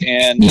happened.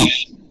 And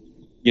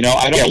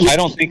I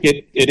don't think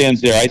it ends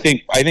there. I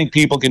think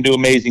people can do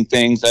amazing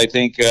things. I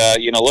think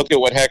look at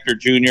what Hector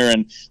Jr.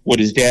 and what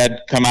his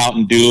dad come out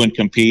and do and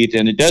compete.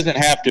 And it doesn't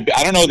have to be.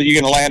 I don't know that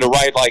you're going to land a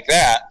ride like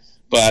that,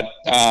 but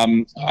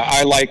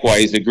I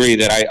likewise agree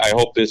that I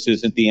hope this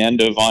isn't the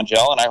end of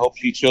Angelle, and I hope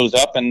she shows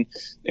up and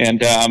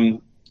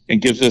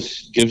gives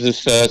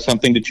us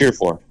something to cheer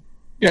for.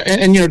 Yeah,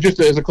 and just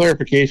as a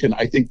clarification,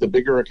 I think the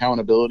bigger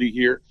accountability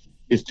here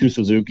is to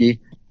Suzuki.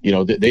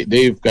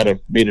 They've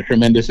made a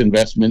tremendous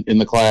investment in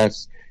the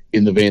class,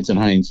 in the Vance and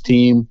Hines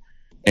team.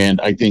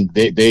 And I think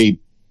they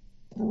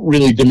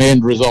really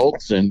demand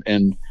results. And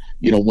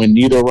when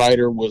neither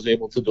rider was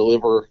able to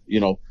deliver,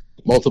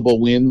 multiple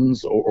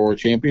wins or a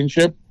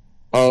championship,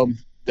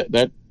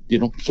 that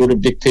sort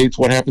of dictates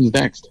what happens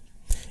next.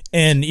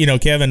 And,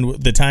 Kevin,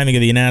 the timing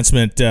of the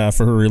announcement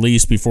for her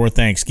release before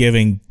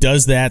Thanksgiving,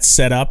 does that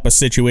set up a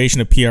situation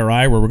of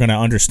PRI where we're going to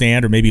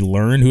understand or maybe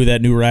learn who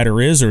that new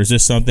rider is? Or is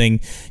this something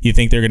you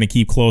think they're going to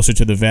keep closer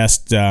to the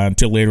vest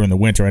until later in the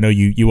winter? I know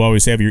you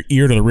always have your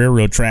ear to the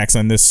railroad tracks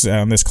on this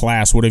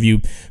class. What have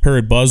you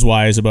heard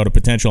buzz-wise about a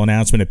potential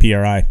announcement at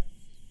PRI?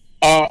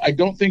 I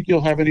don't think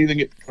you'll have anything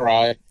at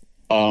PRI.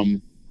 I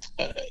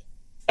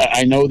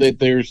know that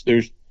there's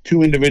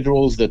two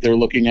individuals that they're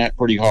looking at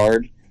pretty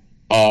hard.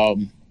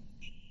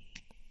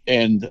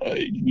 And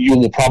you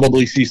will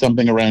probably see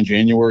something around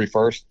January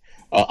 1st.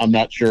 I'm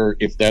not sure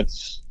if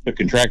that's a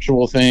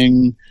contractual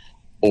thing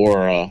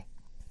or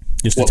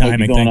just a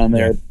timing going thing on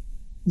there.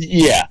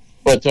 Yeah,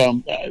 but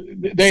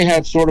they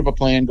have sort of a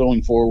plan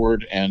going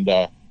forward, and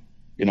I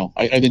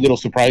think it'll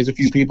surprise a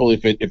few people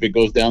if it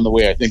goes down the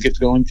way I think it's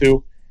going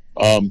to.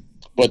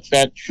 But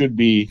that should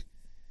be,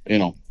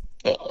 a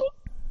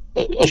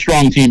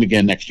strong team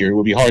again next year. It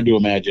would be hard to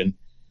imagine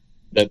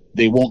that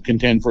they won't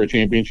contend for a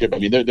championship. I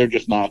mean, they're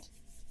just not.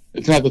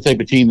 It's not the type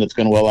of team that's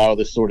going to allow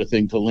this sort of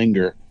thing to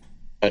linger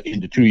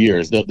into 2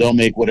 years. They'll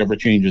make whatever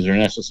changes are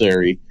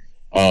necessary.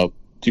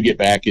 to get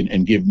back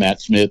and give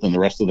Matt Smith and the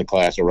rest of the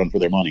class a run for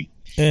their money.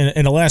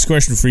 And the last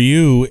question for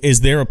you,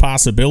 is there a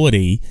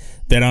possibility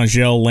that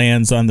Angelle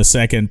lands on the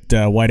second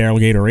White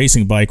Alligator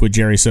racing bike with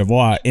Jerry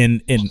Savoie?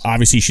 And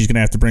obviously she's going to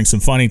have to bring some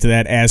funding to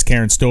that, as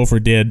Karen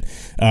Stouffer did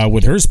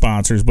with her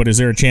sponsors. But is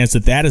there a chance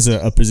that that is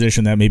a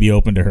position that may be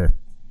open to her?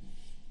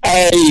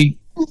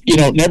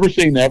 Never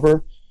say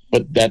never,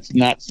 but that's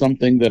not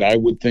something that I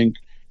would think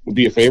would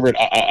be a favorite.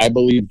 I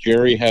believe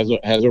Jerry has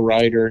a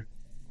rider,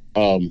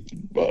 a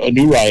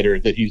new rider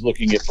that he's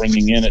looking at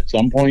bringing in at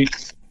some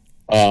point.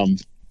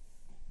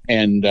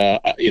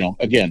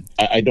 Again,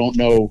 I don't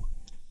know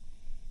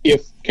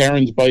if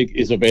Karen's bike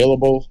is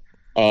available.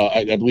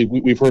 I believe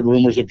we've heard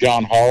rumors of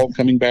John Hall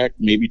coming back,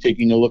 maybe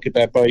taking a look at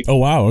that bike. Oh,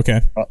 wow.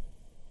 Okay.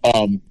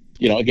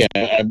 Again,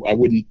 I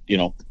wouldn't,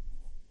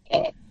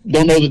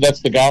 don't know that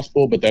that's the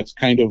gospel, but that's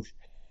kind of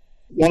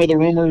one of the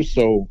rumors.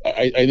 So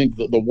I think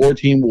the war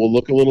team will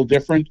look a little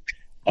different.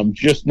 I'm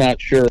just not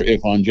sure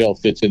if Angelle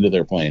fits into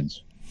their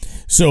plans.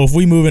 So if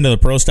we move into the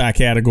Pro Stock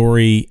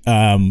category,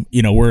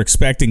 we're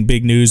expecting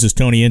big news, as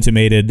Tony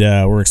intimated.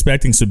 We're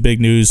expecting some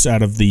big news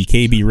out of the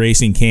KB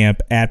Racing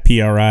Camp at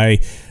PRI.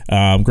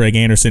 Greg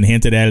Anderson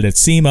hinted at it at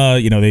SEMA.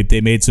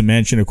 They made some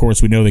mention. Of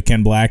course, we know that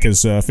Ken Black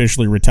is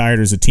officially retired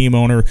as a team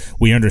owner.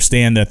 We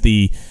understand that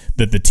the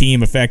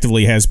team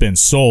effectively has been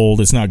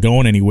sold. It's not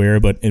going anywhere,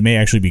 but it may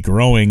actually be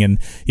growing. And,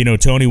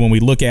 Tony, when we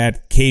look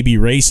at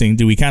KB Racing,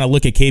 do we kind of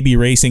look at KB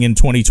Racing in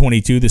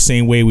 2022 the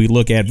same way we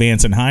look at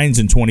Vance and Hines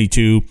in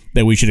 22,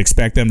 that we should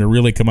expect them to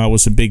really come out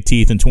with some big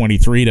teeth in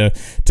 23 to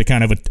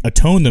kind of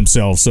atone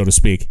themselves, so to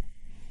speak?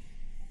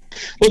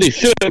 Well, they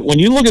should. When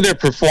you look at their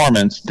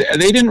performance,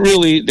 they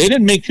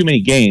didn't make too many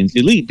gains.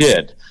 Elite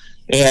did.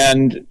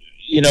 And,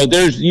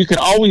 you can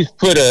always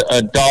put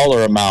a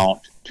dollar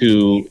amount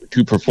to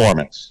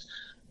performance.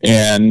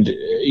 And,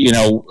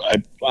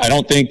 I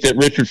don't think that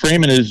Richard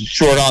Freeman is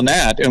short on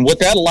that. And what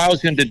that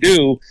allows him to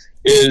do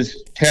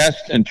is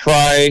test and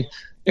try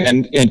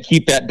and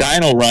keep that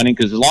dyno running,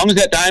 because as long as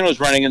that dyno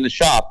is running in the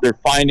shop, they're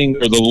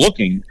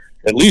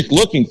at least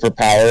looking for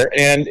power.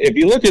 And if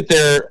you look at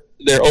their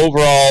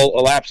overall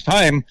elapsed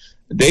time,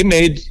 they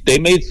made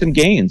some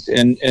gains,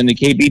 and the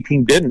KB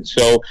team didn't.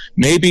 So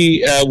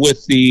maybe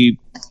with the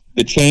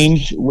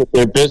change with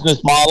their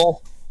business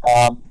model,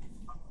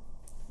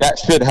 that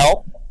should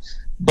help.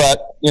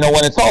 But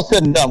when it's all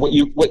said and done, what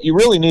you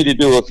really need to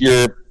do if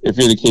you're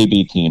the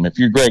KB team, if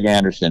you're Greg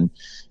Anderson,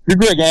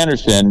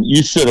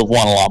 you should have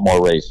won a lot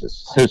more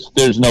races.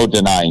 There's no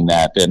denying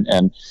that.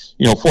 And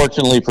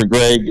fortunately for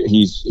Greg,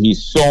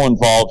 he's so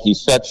involved.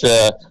 He's such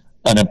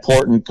an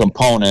important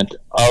component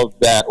of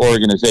that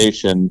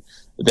organization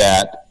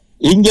that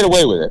he can get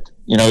away with it.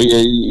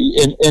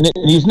 And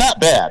he's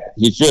not bad.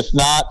 He's just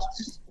not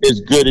as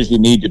good as you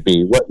need to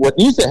be. What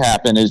needs to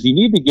happen is you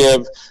need to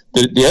give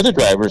the other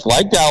drivers,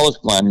 like Dallas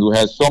Glenn, who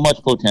has so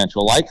much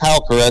potential, like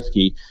Kyle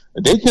Koretsky,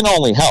 they can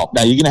only help.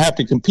 Now, you're going to have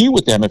to compete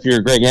with them if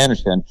you're Greg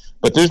Anderson,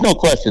 but there's no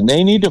question.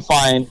 They need to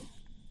find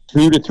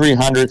 2 to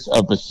 300ths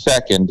of a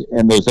second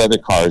in those other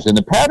cars. And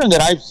the pattern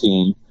that I've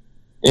seen,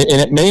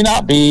 and it may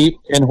not be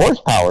in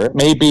horsepower, it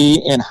may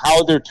be in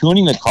how they're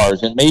tuning the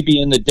cars, it may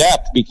be in the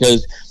depth,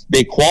 because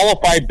they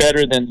qualify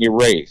better than they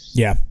race.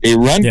 Yeah. They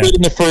run good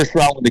in the first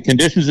round when the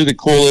conditions are the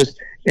coolest,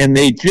 and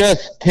they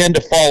just tend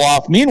to fall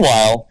off.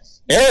 Meanwhile,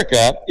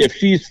 Erica, if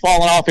she's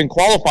fallen off in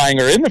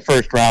qualifying or in the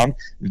first round,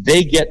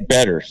 they get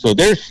better. So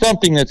there's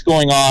something that's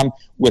going on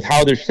with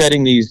how they're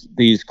setting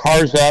these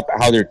cars up,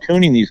 how they're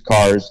tuning these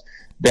cars,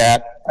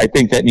 that I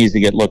think that needs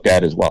to get looked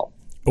at as well.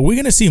 Are we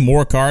going to see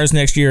more cars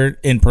next year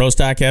in Pro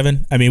Stock,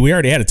 Kevin? I mean, we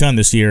already had a ton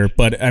this year,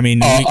 but I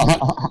mean,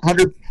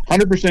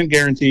 100%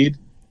 guaranteed.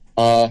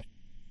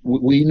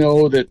 We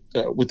know that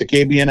with the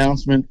KB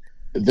announcement,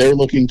 they're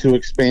looking to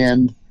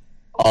expand,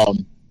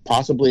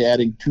 possibly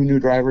adding 2 new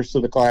drivers to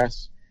the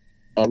class.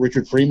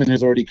 Richard Freeman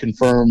has already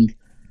confirmed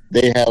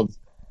they have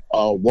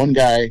one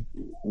guy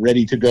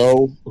ready to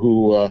go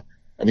who,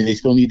 they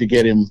still need to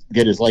get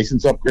his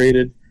license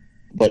upgraded.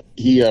 But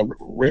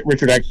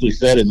Richard actually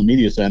said in the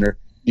media center,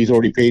 he's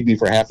already paid me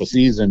for half a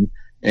season.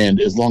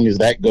 And as long as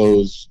that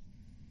goes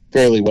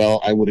fairly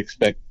well, I would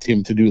expect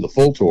him to do the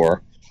full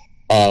tour.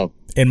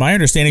 And my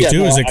understanding is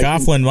that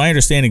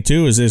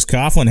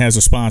Coughlin has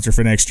a sponsor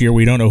for next year.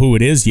 We don't know who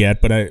it is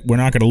yet, but we're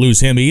not going to lose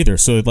him either.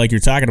 So, like you're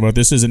talking about,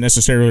 this isn't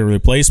necessarily a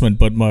replacement,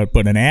 but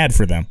an ad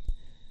for them.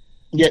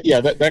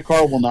 Yeah. That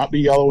car will not be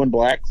yellow and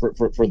black for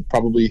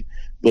probably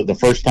the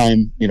first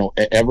time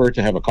ever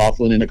to have a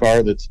Coughlin in a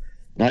car that's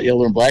not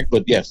yellow and black.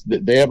 But yes,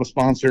 they have a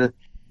sponsor.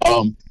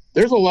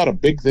 There's a lot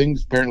of big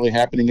things apparently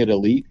happening at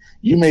Elite.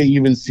 You may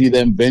even see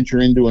them venture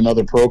into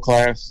another pro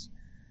class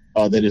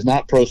that is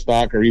not Pro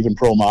Stock or even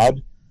Pro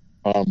Mod.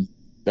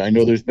 I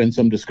know there's been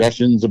some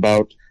discussions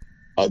about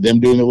them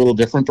doing a little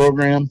different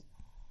program.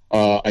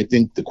 I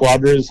think the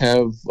Quadras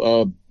have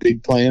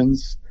big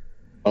plans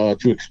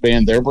to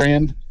expand their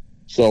brand.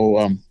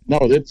 So,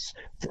 no, that's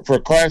for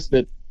a class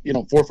that,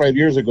 4 or 5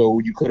 years ago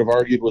you could have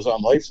argued was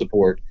on life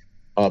support.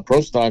 Pro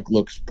Stock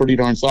looks pretty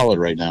darn solid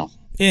right now.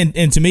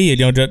 And to me,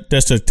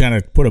 just to kind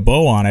of put a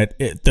bow on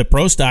it, the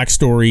Pro Stock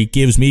story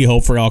gives me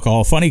hope for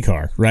Alcohol Funny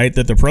Car, right?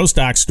 That the Pro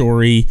Stock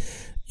story,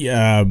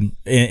 in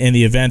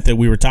the event that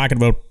we were talking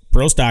about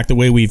Pro Stock, the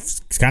way we've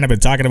kind of been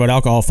talking about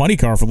Alcohol Funny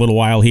Car for a little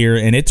while here,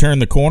 and it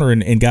turned the corner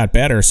and got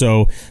better.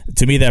 So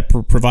to me, that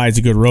provides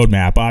a good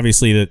roadmap.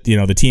 Obviously, that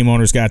the team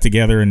owners got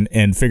together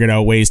and figured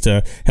out ways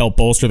to help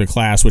bolster the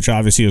class, which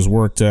obviously has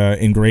worked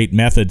in great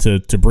method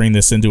to bring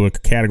this into a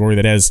category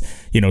that has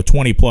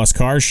 20 plus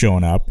cars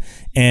showing up.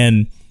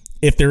 And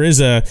if there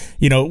is I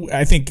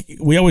think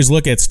we always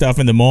look at stuff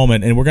in the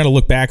moment, and we're going to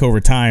look back over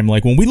time.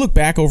 Like when we look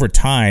back over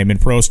time in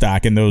Pro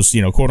Stock in those,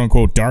 quote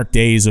unquote dark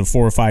days of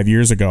 4 or 5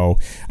 years ago,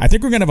 I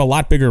think we're going to have a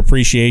lot bigger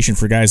appreciation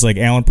for guys like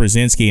Alan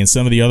Brzezinski and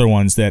some of the other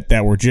ones that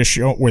were just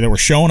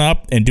showing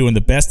up and doing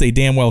the best they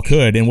damn well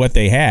could in what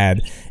they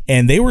had.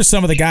 And they were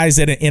some of the guys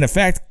that in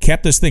effect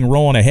kept this thing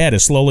rolling ahead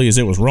as slowly as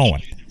it was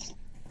rolling.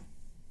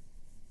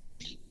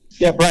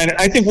 Yeah, Brian,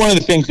 I think one of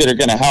the things that are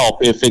going to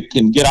help if it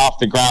can get off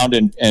the ground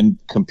and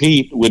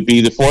compete would be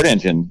the Ford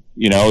engine.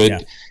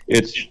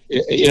 It's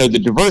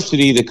the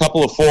diversity, the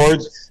couple of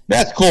Fords,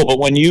 that's cool. But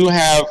when you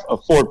have a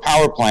Ford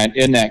power plant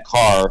in that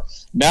car,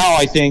 now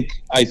I think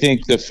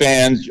the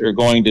fans are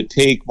going to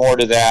take more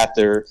to that.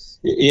 They're,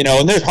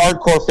 and there's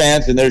hardcore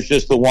fans and there's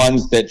just the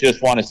ones that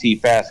just want to see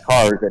fast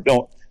cars that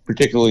don't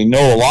particularly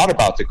know a lot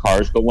about the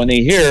cars. But when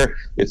they hear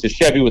it's a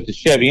Chevy with the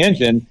Chevy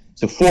engine,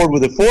 it's a Ford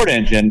with a Ford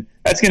engine,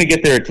 that's going to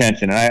get their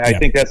attention. And I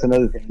think that's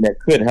another thing that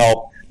could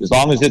help, as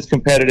long as it's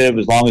competitive,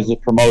 as long as it's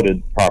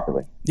promoted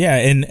properly. Yeah,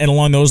 and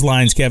along those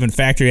lines, Kevin,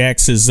 Factory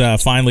X is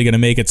finally going to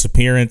make its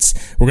appearance.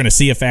 We're going to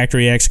see a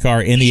Factory X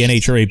car in the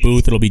NHRA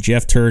booth. It'll be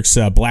Jeff Turk's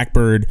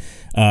Blackbird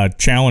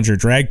Challenger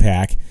drag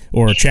pack,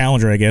 or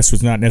Challenger, I guess,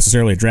 was not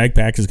necessarily a drag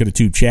pack. It's got a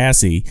tube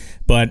chassis.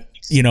 But,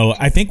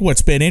 I think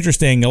what's been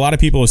interesting, a lot of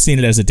people have seen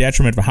it as a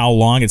detriment for how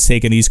long it's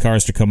taken these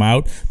cars to come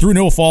out, through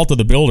no fault of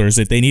the builders,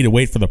 that they need to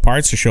wait for the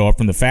parts to show up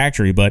from the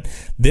factory. But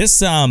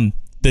this,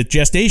 the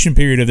gestation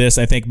period of this,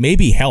 I think,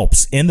 maybe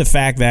helps in the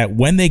fact that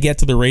when they get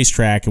to the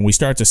racetrack and we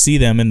start to see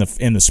them in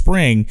the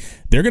spring,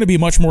 they're going to be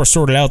much more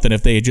sorted out than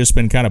if they had just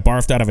been kind of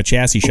barfed out of a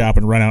chassis shop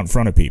and run out in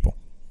front of people.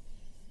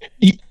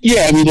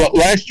 Yeah,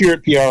 last year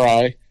at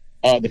PRI,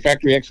 the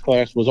Factory X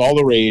class was all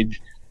the rage.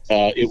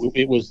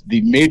 It was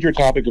the major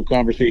topic of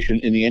conversation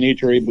in the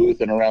NHRA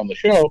booth and around the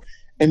show,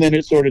 and then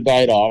it sort of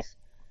died off.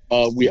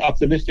 We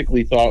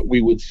optimistically thought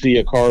we would see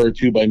a car or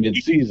two by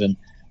mid-season.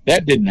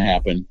 That didn't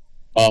happen.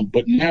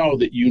 But now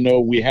that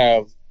we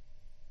have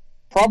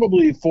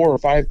probably 4 or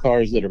 5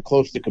 cars that are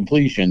close to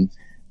completion,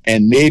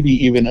 and maybe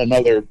even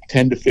another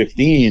 10 to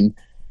 15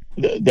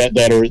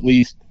 that are at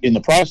least in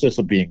the process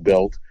of being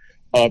built,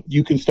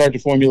 you can start to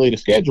formulate a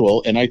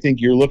schedule. And I think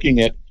you're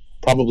looking at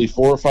probably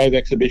 4 or 5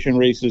 exhibition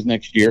races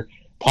next year,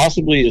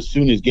 possibly as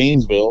soon as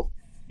Gainesville,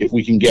 if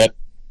we can get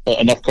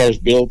enough cars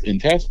built and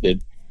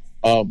tested.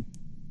 And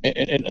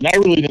I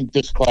really think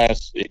this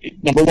class,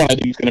 number one, I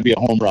think it's going to be a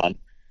home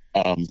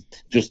run.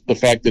 Just the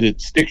fact that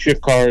it's stick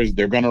shift cars,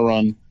 they're going to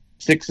run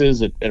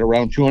 6s at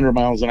around 200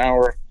 miles an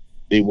hour.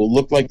 They will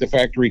look like the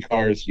factory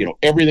cars.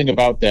 Everything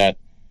about that,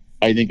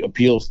 I think,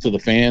 appeals to the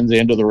fans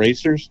and to the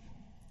racers.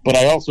 But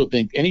I also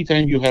think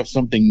anytime you have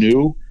something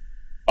new,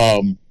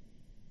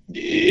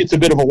 it's a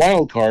bit of a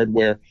wild card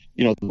where,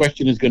 the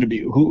question is going to be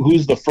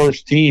who's the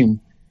first team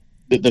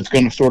that's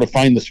going to sort of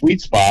find the sweet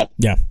spot.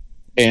 Yeah.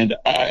 And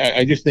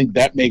I just think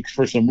that makes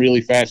for some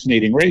really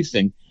fascinating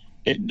racing.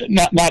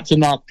 Not to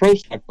knock Pro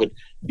Stock, but,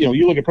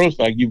 you look at Pro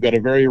Stock, you've got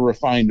a very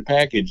refined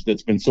package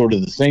that's been sort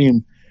of the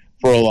same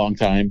for a long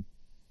time.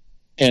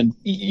 And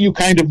you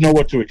kind of know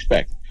what to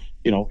expect.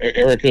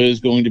 Erica is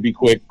going to be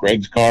quick,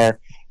 Greg's car.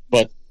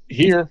 But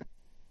here,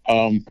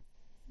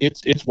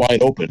 it's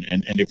wide open.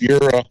 And if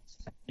you're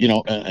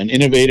an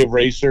innovative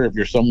racer, if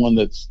you're someone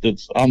that's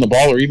on the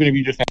ball, or even if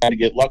you just had to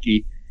get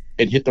lucky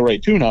and hit the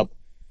right tune-up,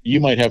 you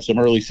might have some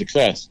early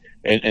success.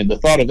 And the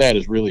thought of that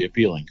is really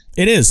appealing.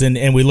 It is,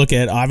 and we look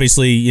at,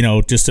 obviously,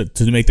 just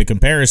to make the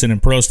comparison,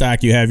 in Pro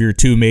Stock you have your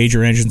 2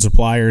 major engine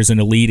suppliers in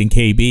Elite and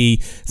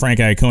KB. Frank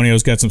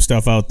Iaconio's got some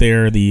stuff out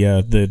there. The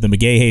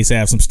McGaheys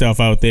have some stuff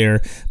out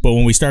there. But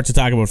when we start to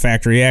talk about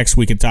Factory X,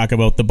 we can talk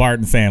about the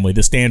Barton family,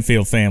 the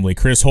Stanfield family,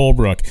 Chris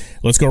Holbrook.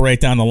 Let's go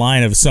right down the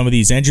line of some of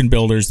these engine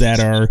builders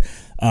that are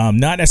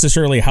not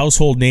necessarily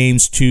household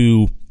names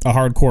to a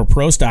hardcore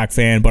Pro Stock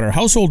fan, but are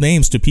household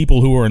names to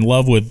people who are in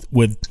love with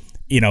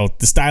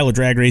the style of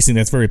drag racing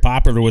that's very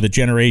popular with a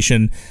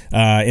generation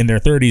in their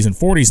 30s and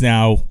 40s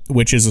now,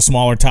 which is a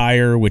smaller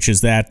tire, which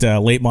is that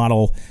late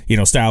model,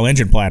 style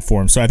engine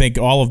platform. So I think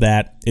all of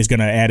that is going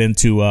to add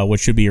into what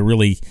should be a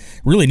really,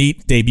 really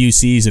neat debut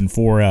season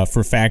for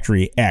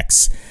Factory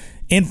X.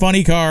 In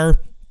Funny Car,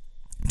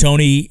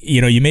 Tony,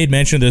 you made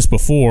mention of this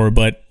before,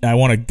 but I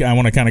want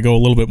to kind of go a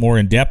little bit more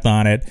in depth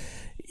on it.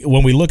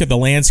 When we look at the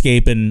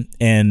landscape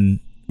and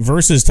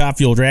versus Top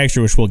Fuel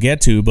Dragster, which we'll get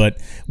to, but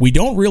we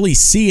don't really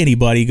see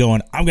anybody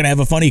going, I'm going to have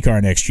a funny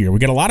car next year. We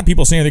get a lot of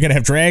people saying they're going to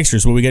have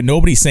dragsters, but we get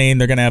nobody saying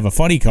they're going to have a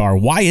funny car.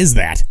 Why is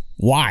that?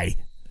 Why?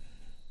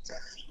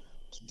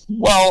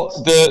 Well,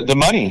 the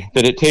money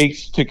that it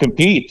takes to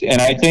compete. And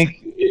I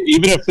think,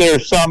 even if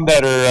there's some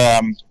that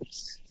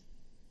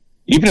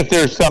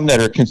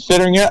are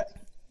considering it,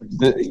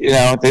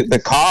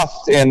 the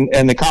cost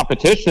and the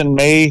competition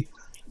may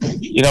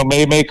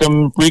make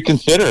them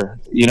reconsider.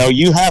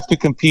 You have to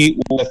compete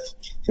with.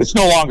 It's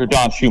no longer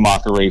Don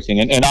Schumacher racing,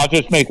 and I'll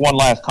just make one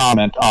last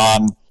comment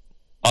on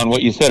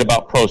what you said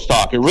about pro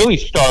stock. It really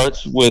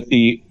starts with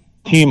the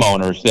team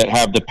owners that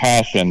have the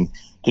passion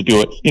to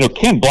do it.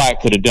 Ken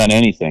Black could have done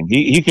anything.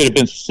 He could have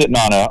been sitting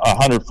on a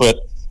 100-foot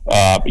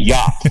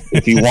yacht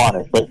if he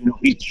wanted, but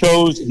he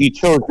chose this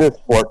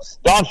sport.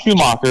 Don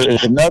Schumacher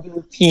is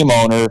another team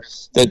owner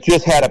that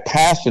just had a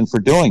passion for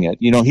doing it.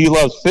 He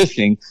loves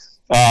fishing.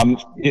 I'm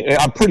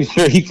pretty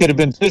sure he could have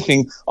been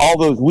fishing all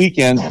those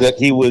weekends that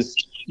he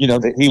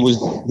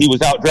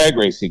was out drag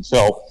racing.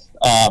 So,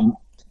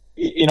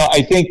 I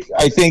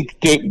think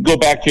to go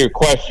back to your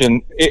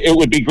question, it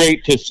would be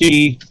great to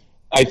see.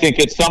 I think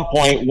at some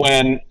point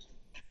when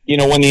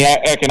the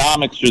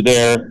economics are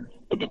there,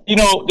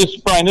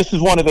 Brian, this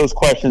is one of those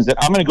questions that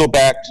I'm going to go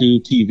back to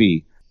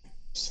TV.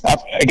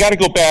 I got to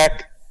go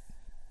back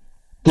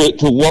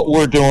to what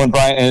we're doing,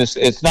 Brian, and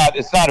it's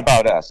not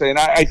about us. And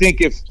I think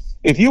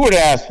if you were to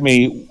ask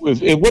me,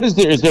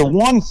 is there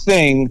one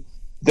thing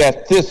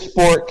that this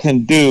sport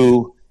can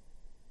do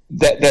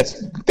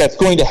that's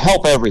going to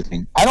help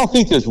everything? I don't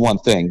think there's one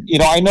thing.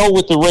 I know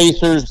with the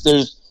racers,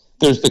 there's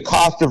the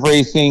cost of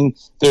racing,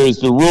 there's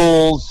the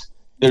rules,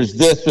 there's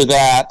this or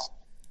that.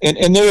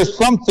 And there are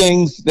some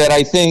things that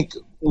I think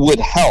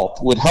would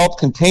help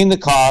contain the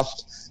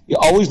cost. You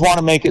always want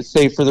to make it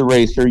safe for the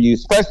racer. You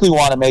especially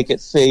want to make it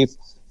safe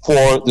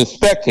for the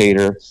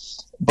spectator.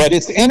 But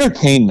it's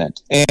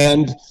entertainment.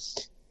 And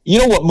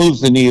what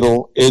moves the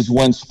needle is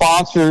when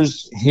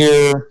sponsors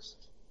hear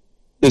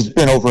there's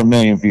been over 1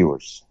 million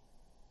viewers.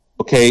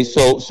 Okay,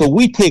 so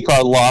we take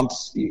our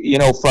lumps,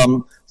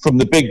 from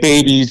the big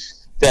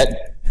babies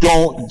that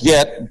don't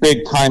get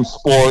big time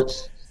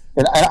sports.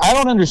 And I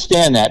don't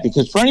understand that,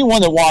 because for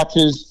anyone that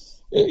watches,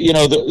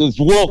 the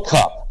World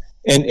Cup,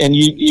 and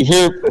you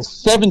hear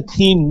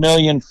 17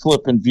 million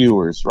flipping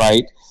viewers,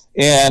 right?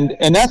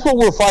 And that's what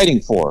we're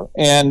fighting for.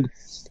 And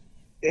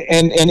the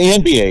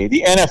NBA,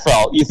 the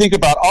NFL, you think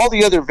about all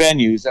the other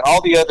venues and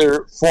all the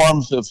other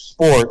forms of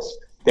sports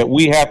that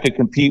we have to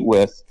compete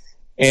with.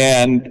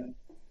 And,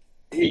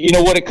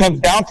 what it comes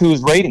down to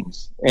is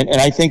ratings. And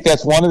I think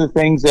that's one of the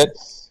things that,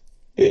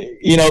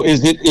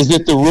 is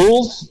it the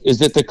rules?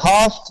 Is it the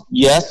cost?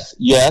 Yes.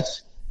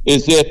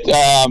 Is it,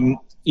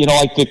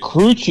 like the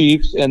crew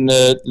chiefs and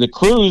the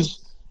crews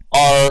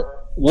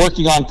are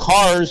working on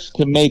cars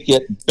to make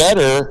it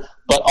better,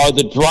 but are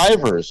the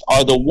drivers,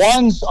 are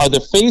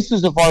the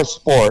faces of our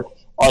sport,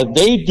 are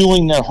they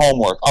doing their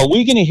homework? Are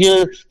we going to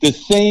hear the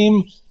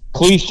same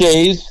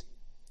cliches?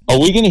 Are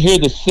we going to hear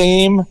the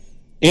same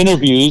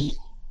interviews?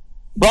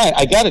 Brian,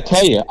 I got to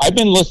tell you, I've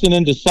been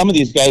listening to some of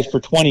these guys for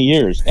 20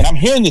 years, and I'm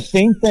hearing the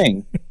same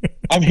thing.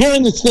 I'm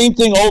hearing the same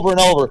thing over and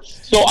over.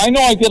 So I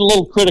know I get a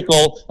little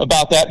critical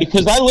about that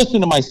because I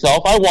listen to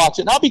myself. I watch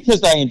it, not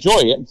because I enjoy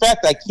it. In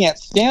fact, I can't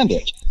stand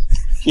it.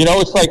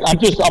 It's like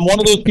I'm one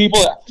of those people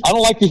that I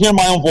don't like to hear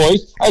my own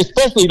voice. I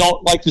especially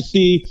don't like to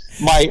see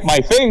my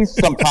face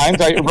sometimes.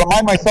 I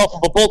remind myself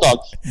of a bulldog.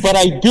 But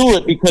I do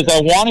it because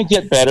I want to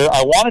get better.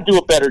 I want to do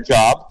a better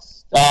job.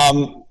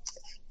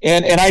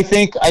 And I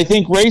think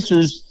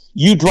racers,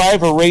 you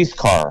drive a race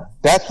car.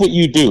 That's what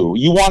you do.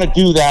 You want to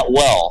do that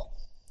well.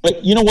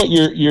 But you know what?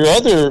 Your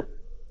other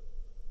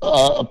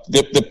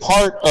the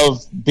part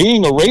of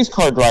being a race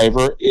car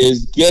driver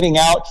is getting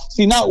out.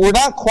 See, we're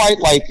not quite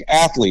like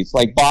athletes,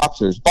 like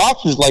boxers.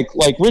 Boxers,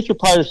 like Richard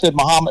Pryor said,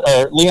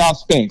 Leon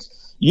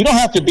Spinks. You don't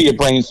have to be a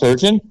brain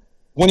surgeon.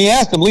 When he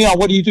asked him, Leon,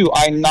 what do you do?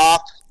 I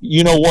knock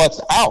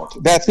what's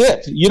out. That's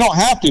it. You don't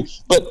have to.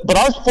 But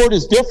our sport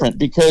is different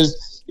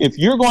because if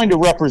you're going to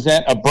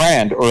represent a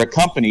brand or a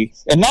company,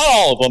 and not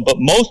all of them, but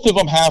most of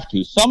them have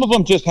to. Some of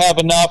them just have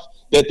enough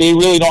that they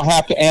really don't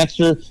have to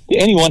answer to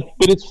anyone.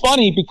 But it's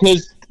funny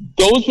because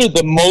those are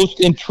the most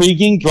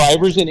intriguing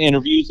drivers and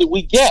interviews that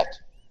we get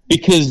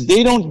because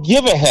they don't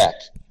give a heck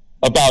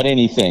about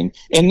anything.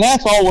 And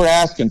that's all we're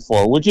asking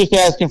for. We're just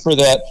asking for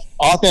that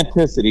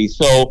authenticity.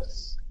 So,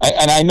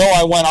 I know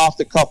I went off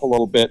the cuff a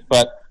little bit,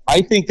 but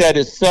I think that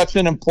is such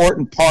an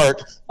important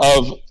part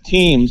of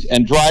teams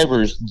and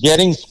drivers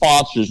getting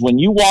sponsors. When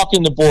you walk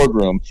in the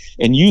boardroom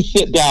and you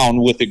sit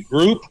down with a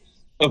group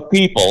of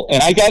people,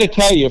 and I got to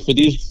tell you, for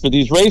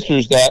these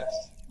racers that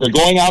are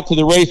going out to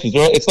the races,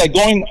 it's like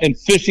going and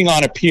fishing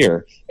on a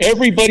pier.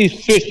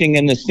 Everybody's fishing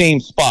in the same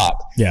spot.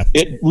 Yeah.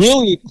 It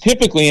really,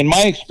 typically, in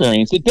my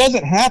experience, it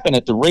doesn't happen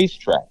at the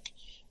racetrack.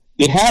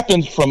 It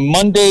happens from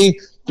Monday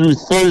through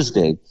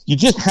Thursday. You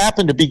just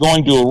happen to be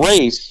going to a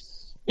race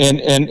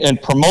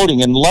and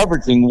promoting and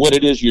leveraging what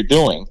it is you're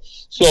doing.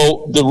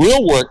 So the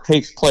real work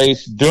takes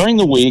place during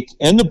the week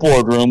in the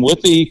boardroom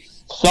with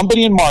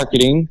somebody in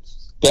marketing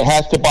that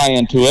has to buy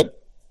into it.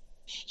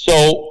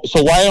 So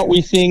why aren't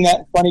we seeing that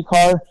in Funny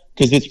Car?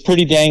 Because it's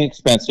pretty dang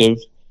expensive,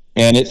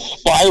 and it's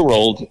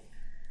spiraled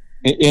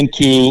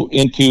into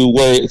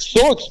where it's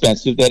so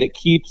expensive that it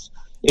keeps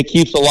it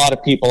keeps a lot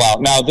of people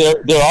out. Now,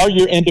 there are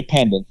your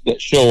independents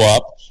that show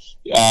up.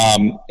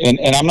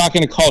 And I'm not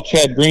going to call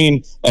Chad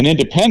Green an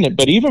independent,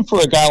 but even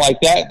for a guy like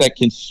that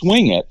can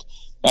swing it,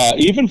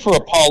 even for a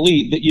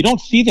Paulie, that you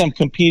don't see them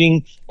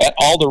competing at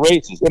all the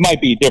races. It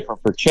might be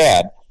different for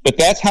Chad, but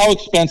that's how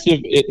expensive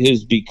it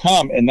has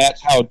become, and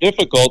that's how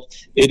difficult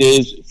it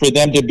is for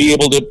them to be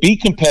able to be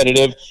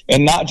competitive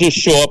and not just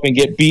show up and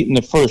get beat in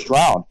the first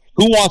round.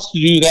 Who wants to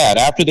do that?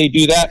 After they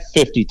do that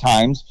 50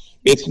 times,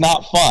 it's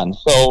not fun.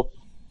 So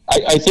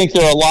I think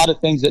there are a lot of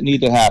things that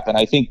need to happen.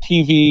 I think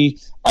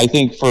TV, I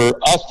think for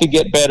us to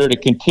get better, to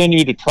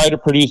continue to try to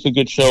produce a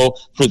good show,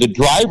 for the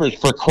drivers,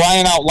 for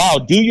crying out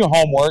loud, do your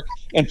homework,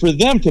 and for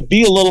them to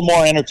be a little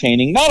more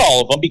entertaining. Not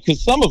all of them,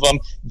 because some of them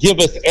give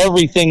us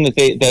everything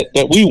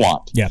that we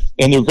want. Yeah.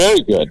 And they're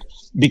very good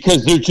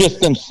because they're just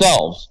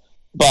themselves.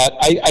 But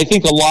I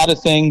think a lot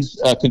of things,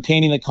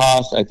 containing the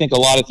cost, I think a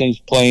lot of things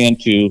play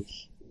into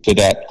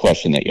that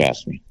question that you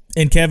asked me.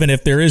 And Kevin,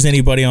 if there is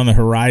anybody on the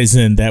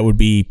horizon that would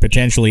be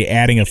potentially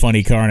adding a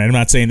funny car, and I'm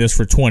not saying this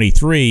for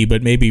 23,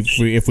 but maybe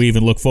if we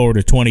even look forward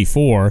to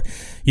 24,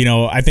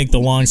 I think the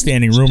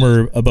long-standing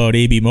rumor about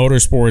AB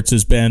Motorsports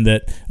has been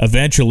that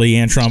eventually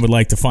Antron would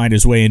like to find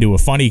his way into a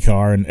funny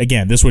car. And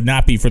again, this would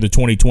not be for the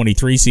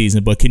 2023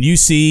 season, but can you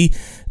see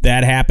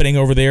that happening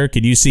over there?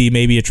 Can you see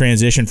maybe a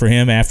transition for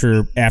him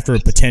after a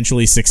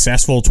potentially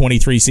successful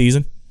 23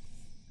 season?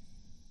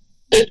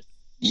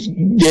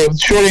 Yeah, the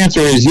short answer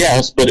is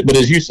yes, but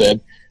as you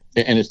said,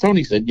 and as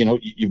Tony said,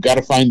 you've got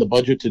to find the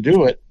budget to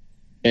do it,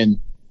 and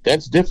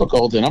that's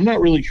difficult. And I'm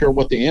not really sure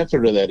what the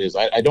answer to that is.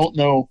 I don't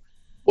know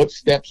what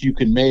steps you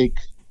can make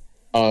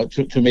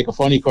to make a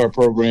funny car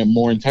program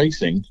more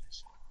enticing.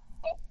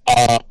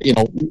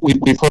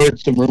 We've heard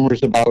some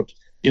rumors about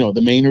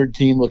the Maynard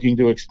team looking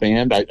to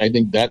expand. I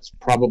think that's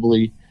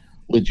probably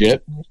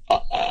legit.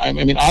 I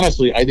mean,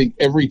 honestly, I think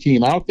every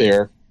team out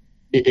there,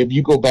 if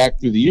you go back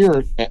through the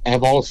year,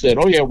 have all said,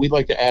 "Oh yeah, we'd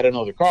like to add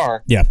another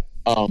car." Yeah.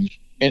 And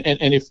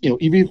if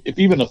if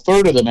even a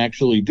third of them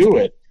actually do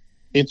it,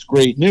 it's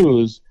great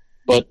news.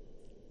 But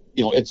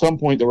at some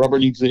point the rubber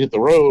needs to hit the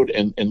road,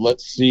 and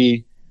let's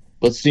see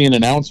an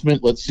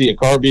announcement. Let's see a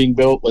car being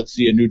built. Let's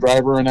see a new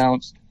driver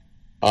announced.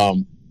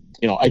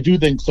 I do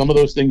think some of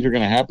those things are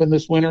going to happen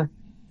this winter.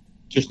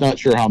 Just not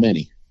sure how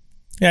many.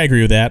 Yeah, I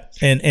agree with that.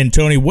 And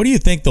Tony, what do you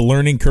think the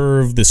learning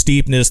curve, the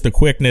steepness, the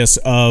quickness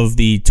of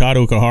the Todd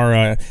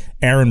Okuhara,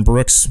 Aaron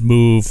Brooks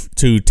move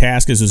to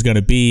Tascas is going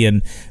to be?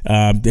 And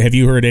have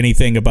you heard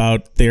anything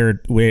about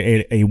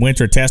a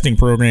winter testing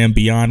program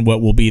beyond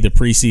what will be the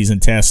preseason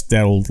test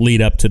that will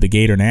lead up to the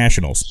Gator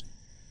Nationals?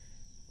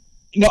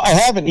 No, I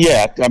haven't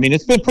yet. I mean,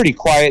 it's been pretty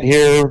quiet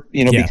here,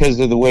 because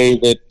of the way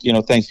that,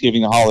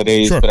 Thanksgiving, the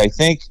holidays. Sure. But I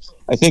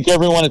think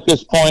everyone at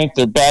this point,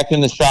 they're back in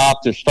the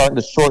shop. They're starting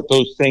to sort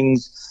those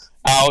things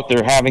out.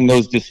 They're having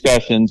those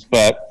discussions.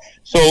 But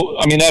so,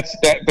 I mean,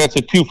 that's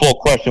a twofold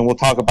question. We'll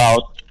talk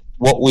about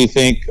what we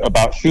think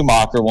about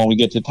Schumacher when we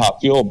get to Top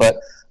Fuel. But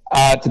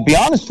to be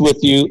honest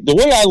with you, the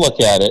way I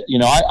look at it,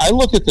 I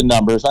look at the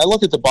numbers, I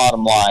look at the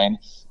bottom line,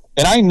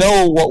 and I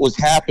know what was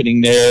happening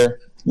there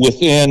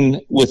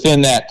within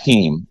that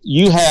team.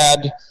 You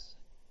had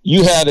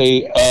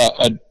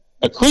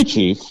a crew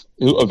chief,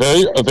 a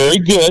very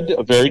good,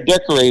 a very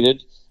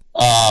decorated,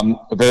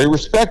 a very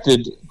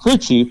respected crew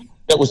chief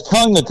that was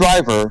telling the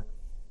driver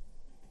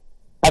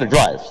how to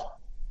drive,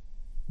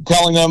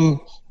 telling them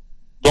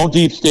don't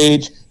deep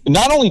stage, and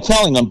not only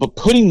telling them but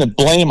putting the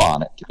blame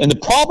on it. And the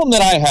problem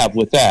that I have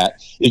with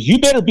that is you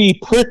better be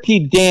pretty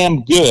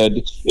damn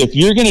good if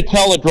you're going to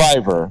tell a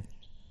driver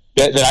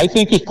that I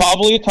think is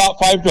probably a top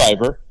 5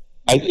 driver,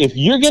 if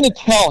you're going to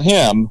tell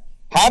him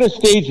how to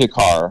stage the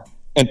car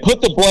and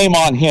put the blame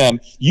on him,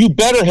 you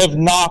better have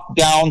knocked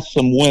down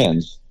some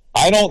wins.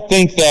 I don't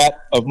think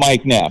that of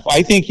Mike Neff.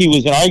 I think he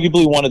was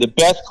arguably one of the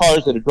best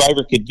cars that a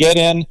driver could get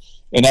in,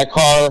 and that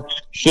car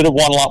should have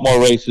won a lot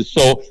more races.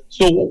 So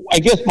I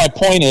guess my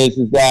point is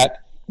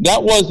that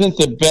wasn't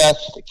the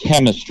best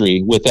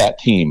chemistry with that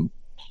team.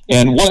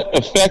 And what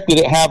effect did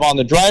it have on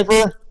the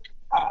driver?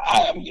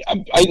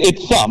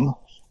 It's some.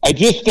 I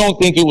just don't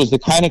think it was the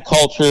kind of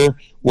culture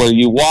where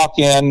you walk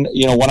in,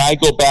 when I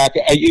go back,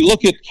 you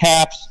look at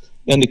Caps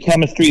and the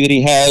chemistry that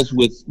he has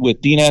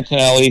with Dean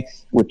Antonelli,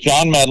 with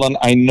John Medlin.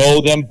 I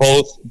know them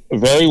both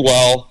very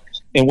well.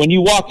 And when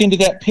you walk into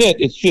that pit,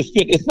 it's just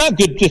good. It's not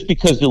good just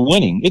because they're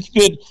winning. It's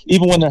good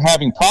even when they're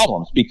having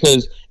problems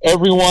because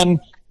everyone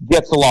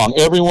gets along.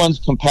 Everyone's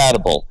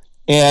compatible.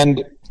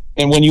 And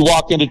when you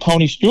walk into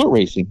Tony Stewart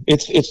Racing,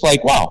 it's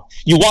like, wow,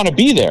 you want to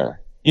be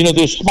there.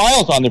 There's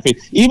smiles on their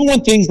face, even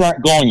when things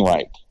aren't going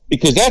right,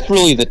 because that's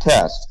really the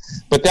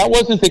test. But that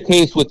wasn't the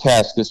case with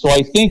Tascas. So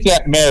I think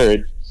that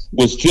marriage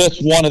was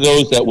just one of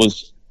those that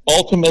was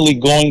ultimately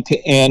going to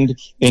end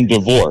in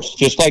divorce,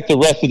 just like the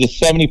rest of the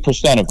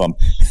 70% of them.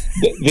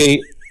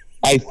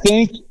 I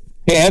think,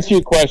 to answer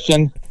your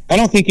question, I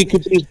don't think it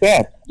could be as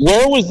bad.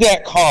 Where was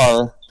that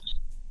car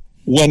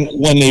when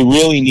they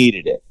really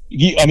needed it?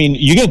 You're going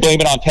to blame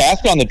it on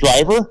Tasca, on the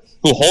driver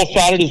who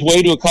hole-shotted his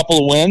way to a couple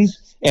of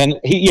wins And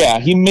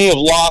he may have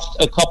lost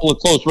a couple of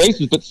close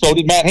races, but so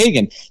did Matt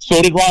Hagan.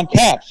 So did Ron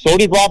Capps. So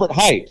did Robert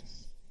Hite.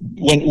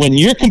 When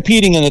you're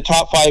competing in the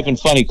top 5 in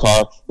funny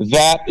car,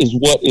 that is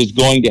what is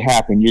going to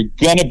happen. You're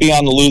going to be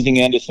on the losing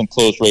end of some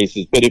close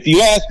races. But if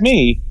you ask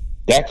me,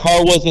 that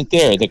car wasn't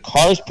there. The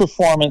car's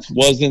performance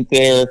wasn't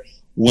there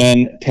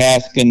when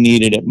Taskin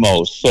needed it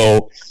most.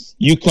 So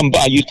you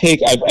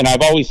take, and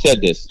I've always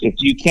said this, if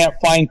you can't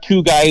find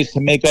 2 guys to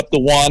make up the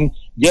one,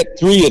 get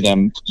 3 of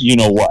them, you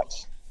know what,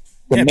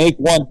 to make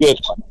one good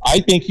one. I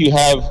think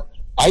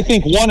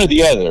one or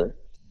the other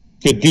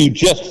could do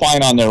just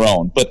fine on their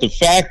own. But the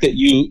fact that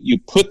you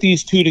put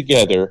these 2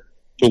 together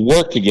to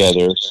work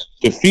together,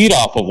 to feed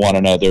off of one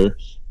another,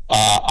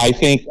 I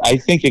think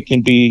it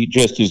can be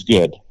just as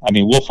good. I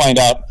mean, we'll find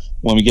out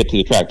when we get to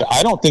the track. But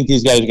I don't think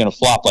these guys are going to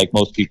flop like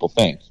most people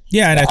think.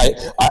 Yeah, and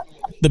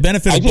the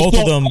benefit of both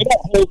of them.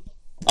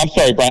 I'm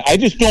sorry, Brian. I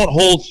just don't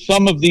hold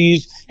some of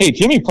these. Hey,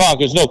 Jimmy Prock,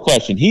 there's no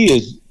question. He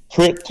is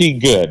pretty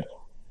good.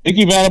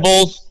 Mickey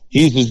Venables,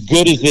 he's as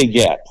good as they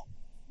get.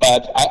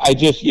 But I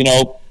just,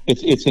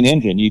 it's an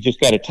engine. You just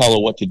got to tell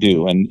it what to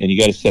do, and you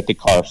got to set the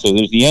car. So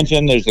there's the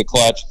engine, there's the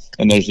clutch,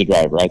 and there's the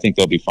driver. I think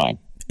they'll be fine.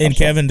 And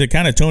Kevin, to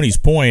kind of Tony's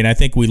point, I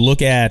think we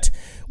look at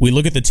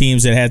the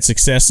teams that had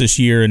success this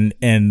year,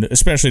 and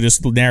especially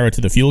just narrow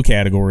to the fuel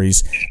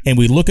categories, and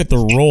we look at the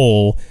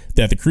role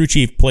that the crew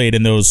chief played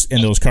in those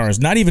cars,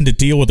 not even to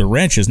deal with the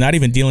wrenches, not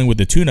even dealing with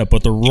the tune-up,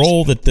 but the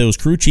role that those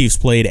crew chiefs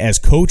played as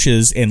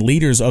coaches and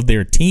leaders of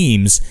their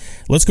teams.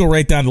 Let's go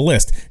right down the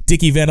list.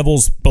 Dickie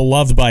Venables,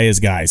 beloved by his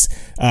guys.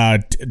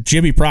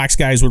 Jimmy Prock's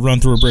guys would run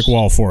through a brick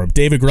wall for him.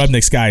 David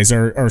Grubnick's guys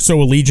are so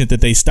allegiant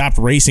that they stopped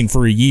racing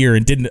for a year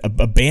and didn't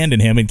abandon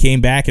him and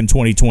came back in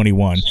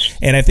 2021.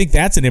 And I think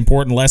that's an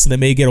important lesson that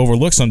may get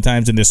overlooked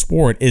sometimes in this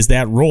sport, is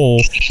that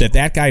role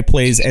that guy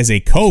plays as a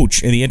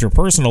coach in the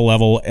interpersonal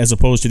level as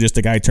opposed to just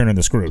a guy turning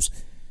the screws.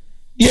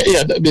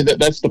 Yeah. I mean,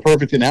 that's the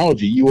perfect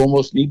analogy. You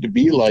almost need to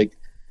be like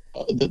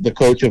the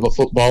coach of a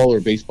football or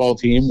baseball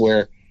team,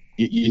 where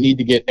you need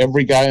to get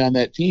every guy on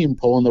that team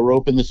pulling the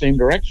rope in the same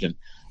direction.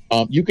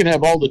 You can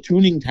have all the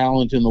tuning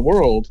talent in the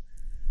world,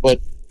 but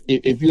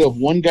if you have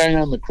one guy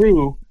on the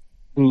crew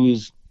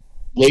who's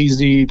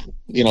lazy,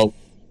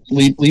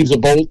 leaves a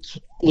bolt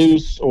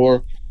loose,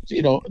 or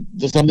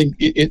there's something,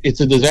 it's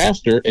a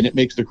disaster, and it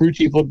makes the crew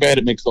chief look bad.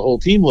 It makes the whole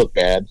team look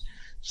bad.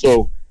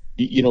 So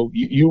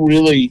you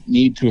really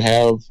need to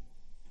have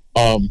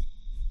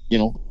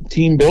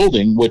team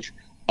building, which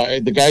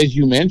the guys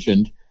you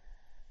mentioned,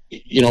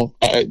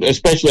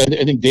 especially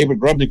I think David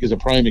Grubnick is a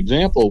prime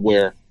example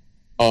where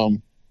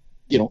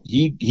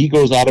he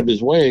goes out of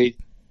his way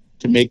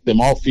to make them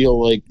all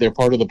feel like they're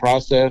part of the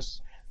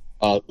process,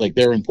 like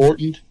they're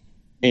important,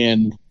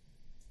 and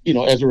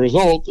as a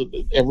result,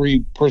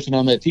 every person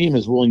on that team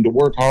is willing to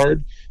work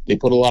hard. They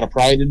put a lot of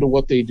pride into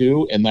what they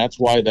do, and that's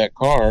why that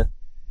car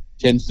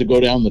tends to go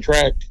down the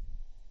track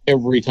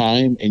every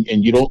time,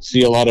 and you don't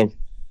see a lot of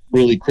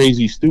really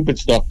crazy, stupid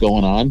stuff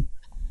going on.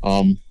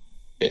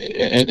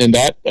 And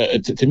that,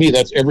 to me,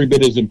 that's every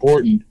bit as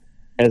important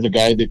as a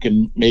guy that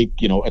can make,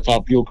 a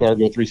top fuel car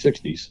go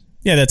 360s.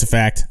 Yeah, that's a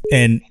fact.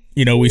 And,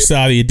 we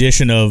saw the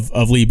addition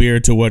of Lee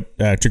Beard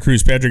to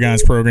Cruz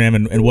Pedregon's program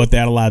and what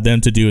that allowed them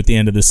to do at the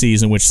end of the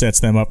season, which sets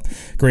them up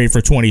great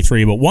for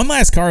 23. But one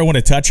last car I want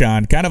to touch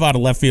on, kind of out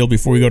of left field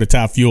before we go to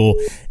top fuel,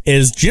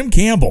 is Jim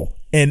Campbell.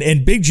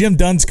 And Big Jim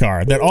Dunn's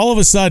car, that all of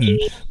a sudden,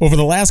 over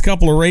the last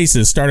couple of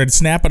races, started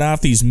snapping off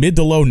these mid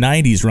to low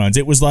 90s runs.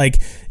 It was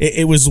like,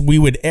 we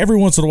would every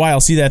once in a while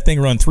see that thing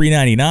run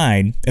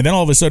 399, and then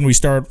all of a sudden we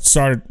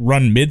started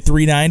run mid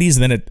 390s,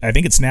 and then I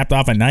think it snapped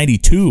off at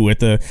 92 at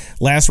the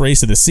last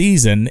race of the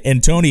season.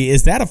 And Tony,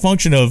 is that a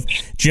function of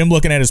Jim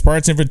looking at his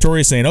parts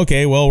inventory saying,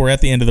 okay, well, we're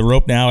at the end of the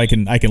rope now, I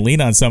can lean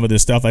on some of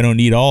this stuff, I don't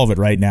need all of it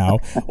right now?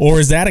 Or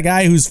is that a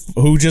guy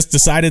who just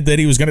decided that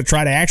he was going to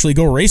try to actually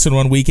go racing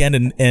one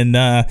weekend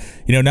and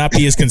not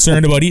be as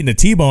concerned about eating a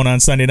T-bone on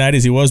Sunday night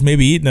as he was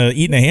maybe eating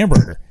a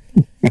hamburger?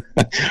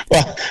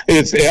 Well,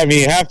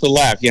 you have to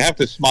laugh. You have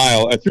to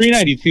smile. A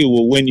 392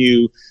 will win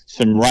you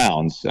some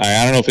rounds.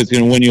 I don't know if it's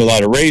going to win you a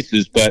lot of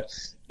races, but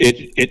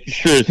it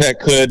sure as heck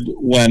could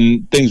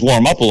when things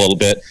warm up a little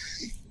bit.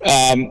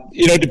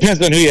 It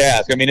depends on who you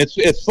ask. I mean,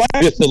 it's fun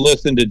just to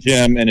listen to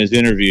Jim and his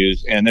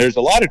interviews, and there's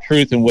a lot of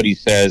truth in what he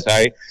says.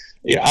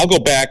 I'll go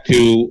back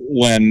to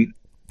when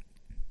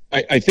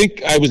I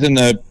think I was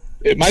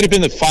it might have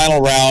been the final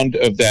round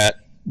of that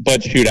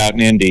Bud shootout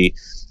in Indy.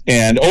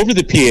 And over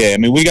the PA, I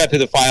mean, we got to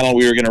the final.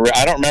 We were going to,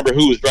 I don't remember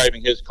who was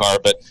driving his car,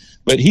 but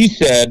he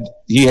said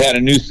he had a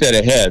new set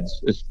of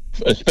heads,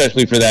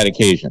 especially for that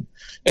occasion.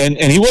 And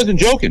he wasn't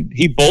joking.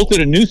 He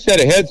bolted a new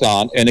set of heads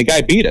on, and the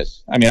guy beat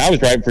us. I mean, I was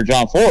driving for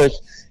John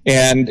Forrest,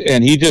 and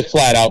he just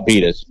flat out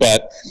beat us.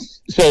 But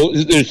so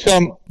you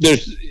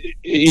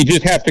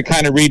just have to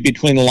kind of read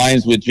between the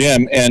lines with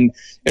Jim. And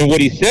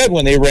what he said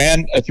when they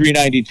ran a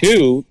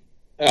 392,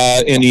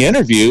 in the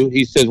interview,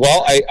 he says,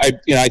 "Well,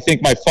 I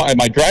think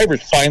my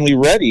driver's finally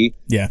ready.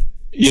 Yeah,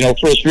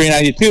 for a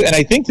 392." And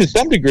I think to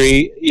some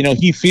degree,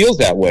 he feels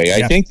that way.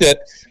 I think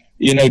that,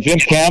 Jim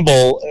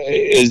Campbell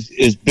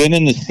is been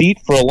in the seat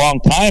for a long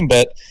time,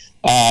 but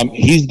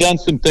he's done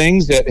some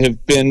things that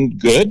have been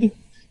good,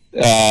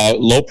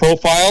 low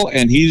profile,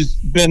 and he's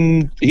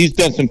done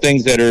some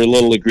things that are a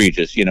little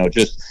egregious.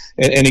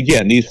 And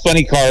again, these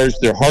funny cars,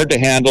 they're hard to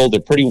handle. They're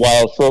pretty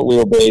wild, short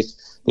wheelbase.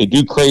 They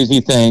do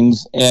crazy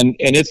things, and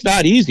it's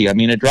not easy. I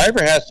mean, a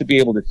driver has to be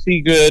able to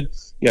see good.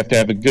 You have to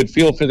have a good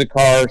feel for the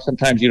car.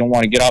 Sometimes you don't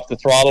want to get off the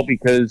throttle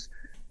because,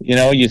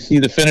 you see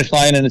the finish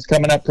line and it's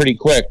coming up pretty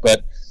quick.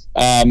 But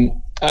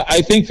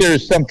I think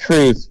there's some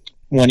truth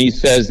when he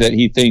says that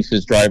he thinks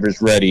his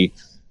driver's ready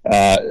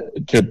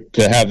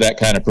to have that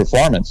kind of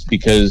performance,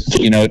 because,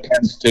 it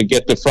tends to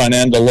get the front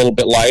end a little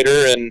bit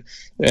lighter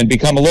and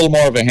become a little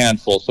more of a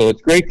handful. So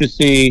it's great to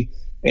see.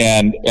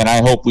 And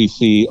I hope we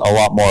see a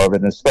lot more of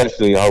it, and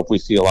especially I hope we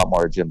see a lot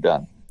more of Jim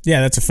Dunn.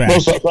 Yeah, that's a fact. Well,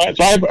 so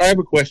I have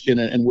a question,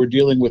 and we're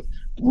dealing with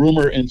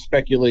rumor and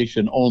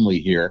speculation only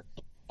here.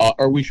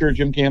 Are we sure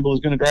Jim Campbell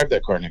is going to drive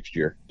that car next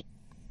year?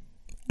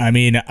 I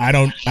mean, I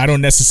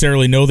don't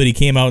necessarily know that he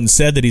came out and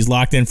said that he's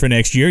locked in for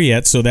next year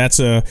yet, so that's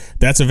a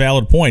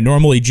valid point.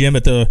 Normally, Jim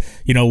at the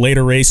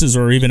later races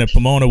or even at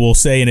Pomona will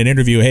say in an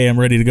interview, "Hey, I'm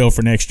ready to go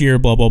for next year."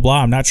 Blah blah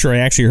blah. I'm not sure I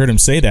actually heard him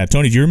say that.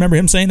 Tony, do you remember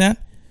him saying that?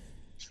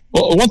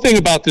 Well, one thing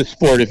about this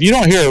sport, if you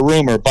don't hear a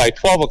rumor by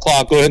 12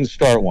 o'clock, go ahead and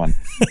start one.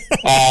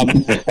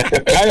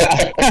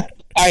 I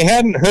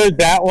hadn't heard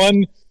that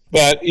one,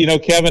 but,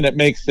 Kevin, it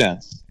makes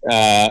sense.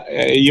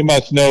 You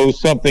must know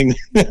something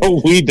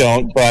that we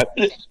don't, but,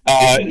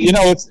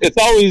 it's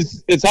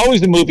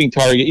always a moving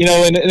target,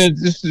 and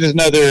this is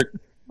a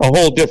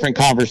whole different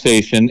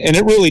conversation, and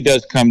it really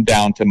does come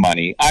down to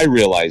money. I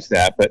realize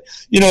that, but,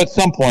 at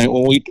some point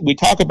when we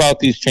talk about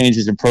these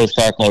changes in pro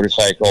stock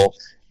motorcycle,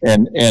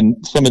 and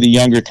some of the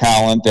younger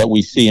talent that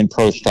we see in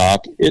pro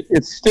stock,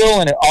 it's still,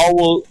 and it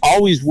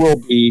always will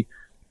be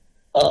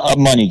a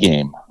money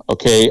game,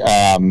 okay,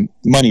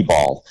 money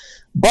ball.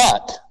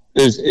 But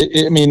do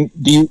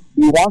you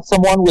want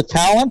someone with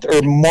talent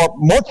or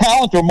more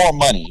talent or more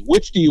money?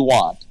 Which do you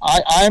want?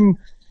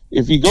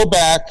 If you go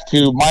back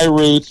to my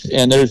roots,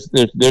 and there's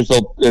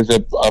a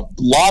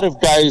lot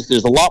of guys,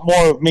 there's a lot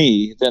more of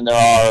me than there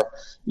are,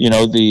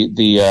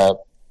 the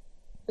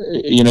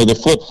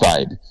flip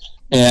side.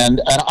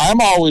 And I'm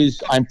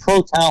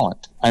pro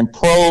talent. I'm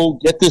pro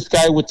get this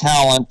guy with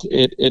talent.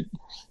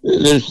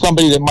 There's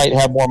somebody that might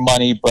have more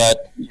money,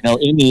 but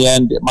in the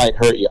end it might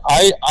hurt you.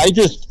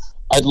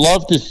 I'd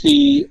love to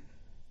see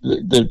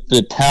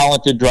the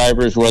talented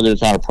drivers, whether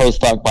it's on a pro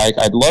stock bike.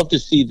 I'd love to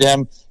see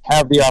them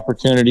have the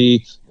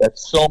opportunity that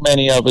so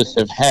many of us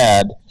have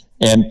had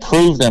and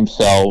prove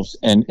themselves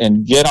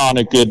and get on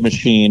a good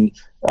machine,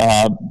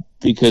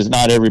 because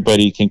not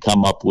everybody can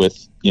come up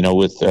with,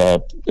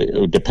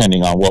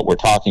 depending on what we're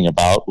talking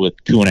about, with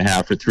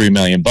 $2.5 or $3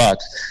 million.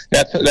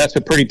 That's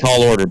a pretty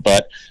tall order.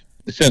 But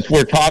since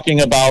we're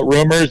talking about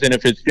rumors, and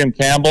if it's Jim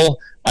Campbell,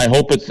 I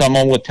hope it's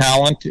someone with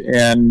talent,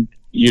 and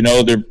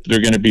they're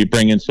going to be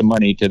bringing some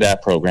money to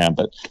that program.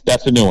 But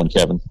that's a new one,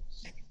 Kevin.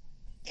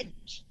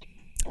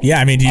 Yeah,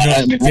 I mean,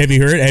 have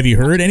you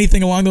heard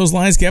anything along those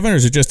lines, Kevin, or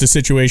is it just a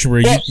situation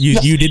where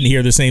you didn't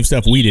hear the same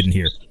stuff we didn't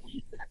hear?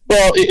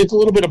 Well, it's a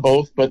little bit of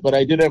both, but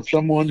I did have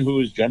someone who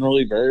is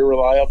generally very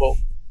reliable,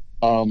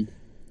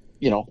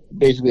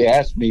 basically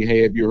asked me,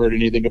 "Hey, have you heard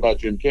anything about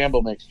Jim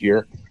Campbell next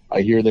year?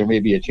 I hear there may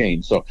be a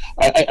change." So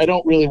I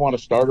don't really want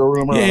to start a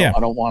rumor. Yeah.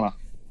 I don't want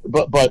to,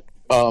 but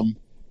it's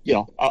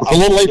a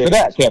little late for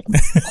that, Kevin.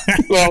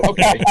 Well,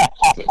 okay,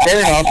 fair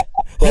enough.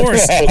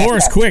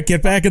 Horse, quick,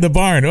 get back in the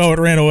barn. Oh, it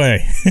ran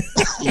away.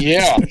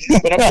 Yeah,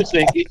 but I'm just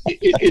saying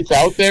it's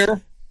out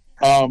there.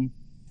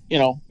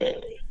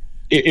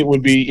 It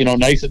would be,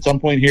 nice at some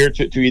point here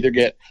to either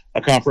get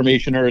a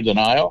confirmation or a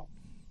denial.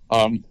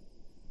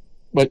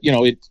 But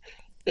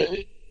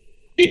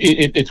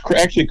it's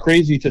actually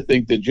crazy to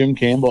think that Jim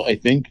Campbell, I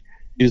think,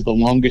 is the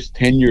longest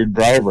tenured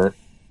driver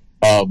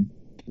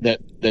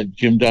that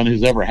Jim Dunn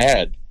has ever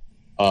had.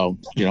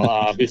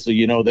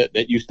 Obviously,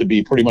 that used to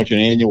be pretty much an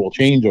annual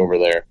change over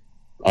there.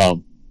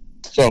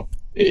 So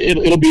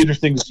it'll be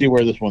interesting to see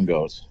where this one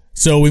goes.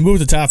 So we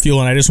moved to Top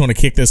Fuel, and I just want to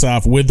kick this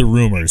off with the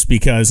rumors,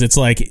 because it's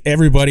like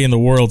everybody in the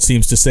world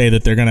seems to say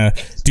that they're going to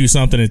do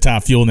something at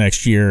Top Fuel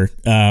next year.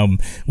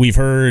 We've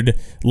heard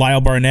Lyle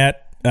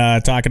Barnett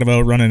talking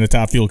about running a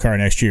Top Fuel car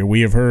next year.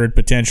 We have heard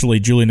potentially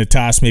Julian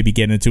Natas maybe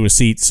getting into a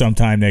seat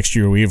sometime next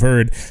year. We have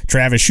heard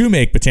Travis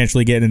Shoemake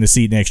potentially getting in the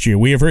seat next year.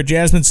 We have heard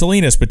Jasmine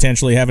Salinas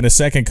potentially having a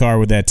second car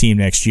with that team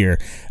next year.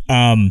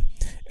 And,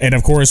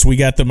 of course, we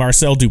got the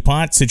Marcel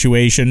DuPont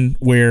situation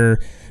where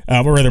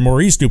or rather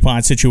Maurice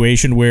DuPont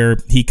situation where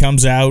he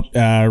comes out,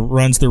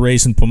 runs the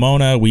race in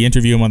Pomona. We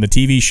interview him on the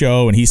TV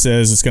show, and he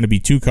says it's going to be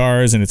 2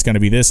 cars and it's going to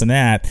be this and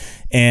that.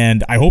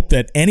 And I hope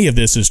that any of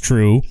this is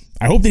true.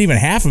 I hope that even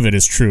half of it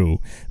is true.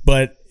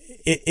 But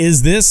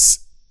is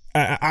this...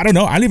 I don't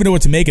know. I don't even know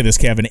what to make of this,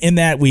 Kevin, in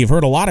that we've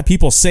heard a lot of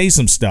people say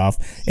some stuff,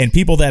 and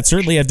people that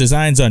certainly have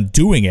designs on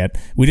doing it.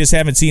 We just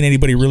haven't seen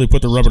anybody really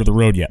put the rubber to the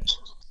road yet.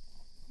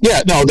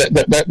 Yeah, no,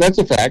 that's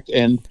a fact.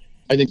 And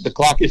I think the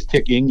clock is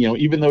ticking.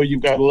 Even though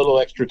you've got a little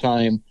extra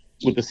time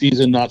with the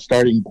season not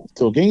starting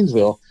till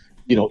Gainesville,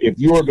 if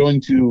you are going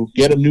to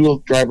get a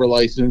new driver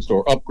license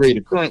or upgrade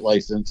a current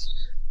license,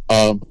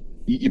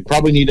 you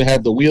probably need to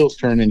have the wheels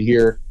turning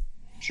here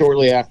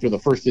shortly after the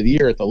first of the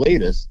year at the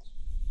latest.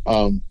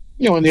 And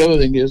the other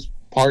thing is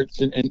parts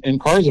and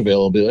cars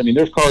available. I mean,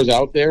 there's cars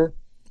out there,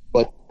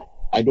 but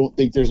I don't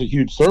think there's a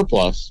huge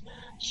surplus.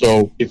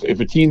 So if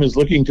a team is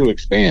looking to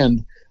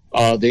expand,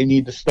 they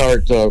need to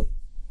start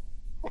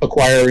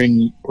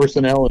acquiring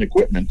personnel and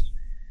equipment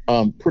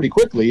pretty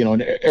quickly.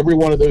 And every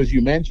one of those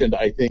you mentioned,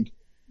 I think,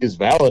 is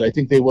valid. I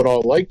think they would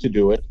all like to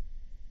do it.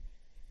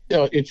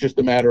 It's just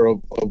a matter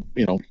of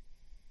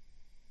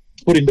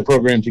putting the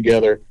program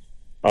together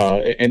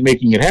and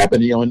making it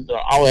happen. And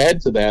I'll add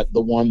to that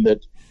the one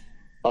that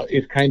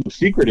is kind of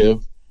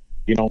secretive.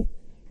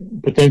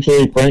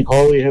 Potentially Frank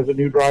Hawley has a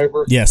new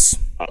driver. Yes.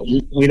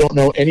 We don't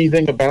know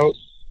anything about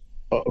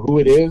who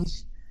it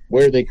is,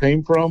 where they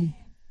came from,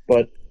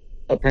 but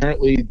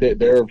apparently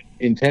they're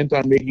intent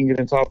on making it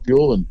in Top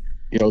Fuel, and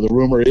the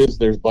rumor is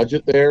there's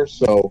budget there.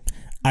 So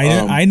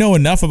I know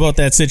enough about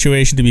that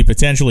situation to be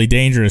potentially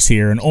dangerous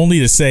here, and only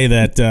to say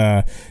that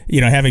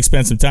having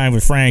spent some time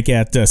with Frank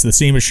at the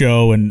SEMA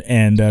show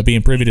and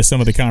being privy to some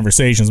of the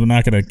conversations, I'm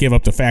not going to give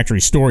up the factory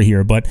story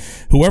here, but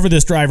whoever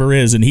this driver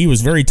is, and he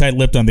was very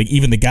tight-lipped on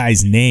even the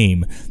guy's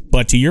name.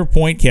 But to your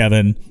point,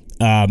 Kevin,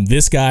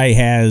 this guy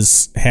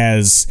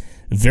has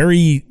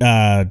very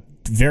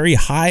very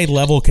high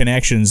level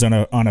connections on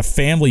a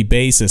family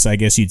basis, I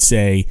guess you'd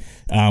say,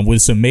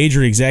 with some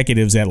major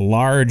executives at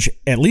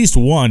least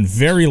one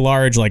very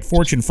large, like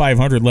Fortune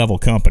 500 level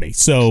company.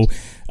 So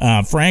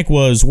Frank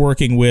was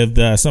working with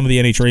some of the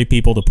NHRA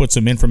people to put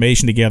some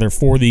information together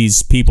for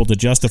these people to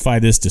justify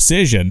this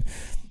decision.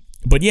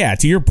 But yeah,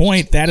 to your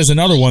point, that is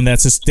another one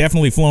that's just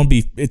definitely flown,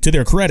 to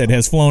their credit,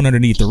 has flown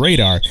underneath the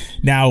radar.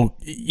 Now,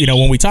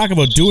 when we talk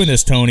about doing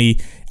this, Tony,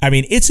 I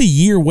mean, it's a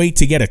year wait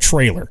to get a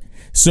trailer.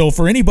 So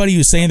for anybody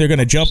who's saying they're going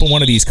to jump in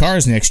one of these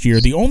cars next year,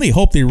 the only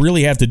hope they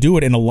really have to do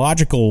it in a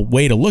logical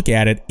way to look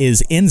at it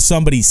is in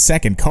somebody's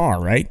second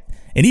car, right?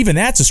 And even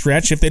that's a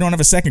stretch if they don't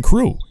have a second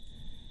crew.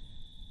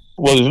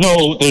 Well,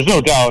 there's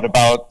no doubt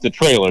about the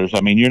trailers.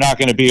 I mean, you're not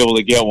going to be able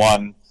to get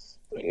one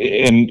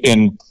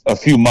in a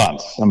few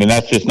months. I mean,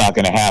 that's just not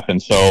going to happen.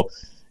 So,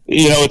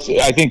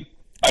 I think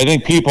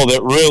people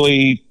that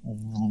really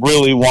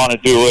want to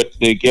do it,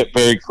 they get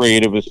very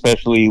creative,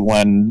 especially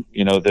when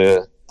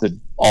the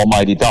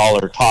almighty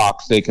dollar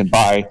talks. They can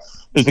buy.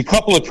 There's a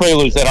couple of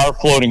trailers that are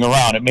floating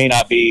around. It may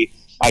not be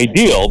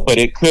ideal, but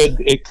it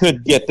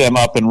could get them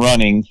up and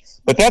running.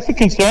 But that's a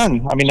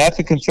concern. I mean, that's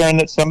a concern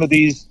that some of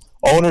these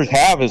owners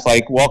have, is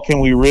like, well, can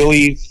we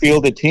really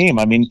field a team?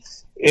 I mean,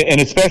 and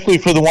especially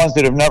for the ones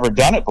that have never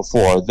done it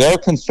before, their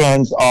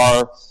concerns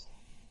are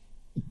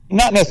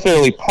not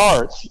necessarily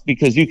parts,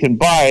 because you can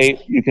buy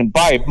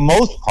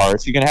most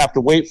parts. You're going to have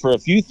to wait for a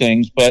few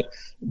things, but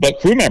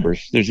crew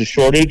members. There's a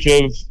shortage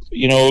of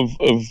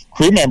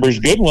crew members,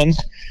 good ones,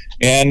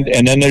 and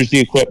then there's the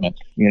equipment.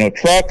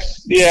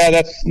 Trucks,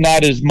 that's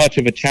not as much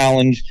of a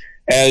challenge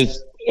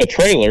as a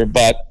trailer,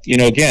 but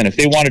again, if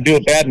they want to do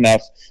it bad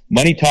enough,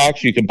 money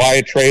talks. You can buy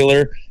a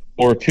trailer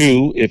or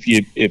two if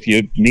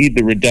you need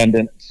the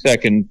redundant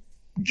second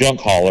junk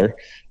hauler,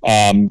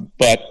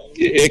 but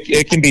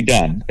it can be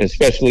done,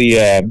 especially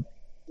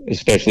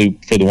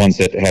for the ones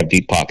that have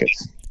deep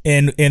pockets.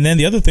 And then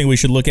the other thing we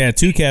should look at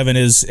too, Kevin,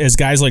 is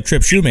guys like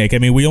Tripp Shoemake. I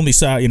mean, we only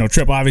saw,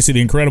 Tripp, obviously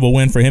the incredible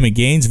win for him in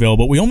Gainesville,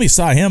 but we only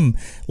saw him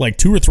like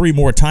 2 or 3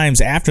 more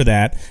times after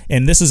that.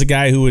 And this is a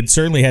guy who had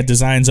certainly had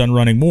designs on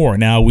running more.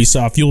 Now, we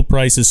saw fuel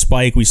prices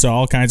spike. We saw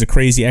all kinds of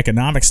crazy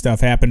economic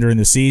stuff happen during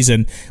the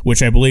season,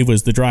 which I believe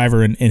was the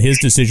driver in his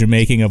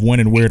decision-making of when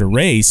and where to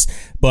race.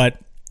 But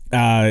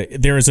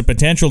there is a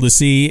potential to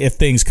see, if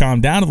things calm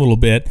down a little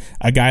bit,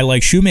 a guy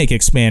like Shoemake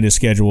expand his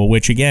schedule,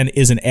 which again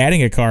isn't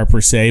adding a car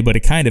per se, but it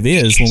kind of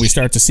is when we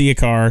start to see a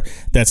car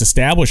that's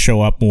established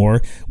show up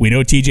more. We know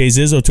TJ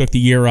Zizzo took the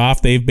year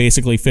off. They've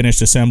basically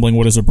finished assembling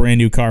what is a brand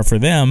new car for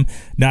them.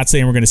 Not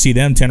saying we're going to see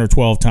them 10 or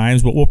 12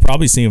 times, but we'll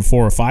probably see them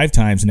 4 or 5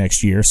 times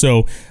next year.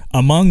 So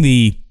among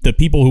the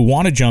people who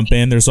want to jump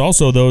in, there's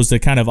also those that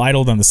kind of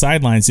idled on the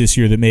sidelines this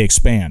year that may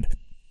expand.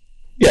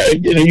 Yeah,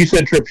 you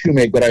said Tripp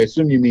Shoemake, but I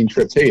assume you mean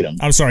Tripp Tatum.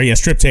 I'm sorry, yes,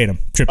 Tripp Tatum.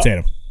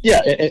 Yeah,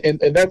 and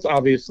that's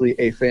obviously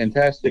a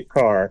fantastic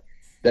car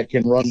that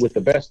can run with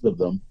the best of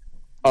them.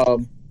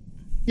 But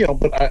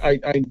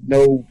I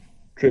know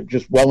Tripp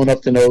just well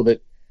enough to know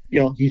that,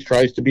 he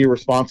tries to be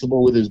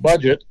responsible with his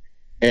budget.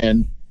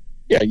 And,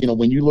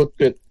 when you looked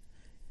at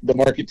the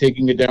market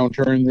taking a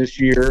downturn this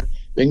year,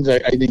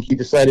 I think he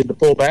decided to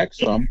pull back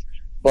some.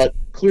 But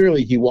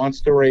clearly he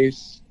wants to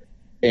race,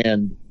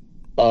 and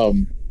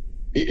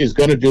is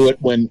going to do it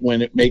when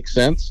it makes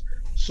sense.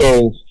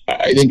 So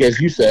I think,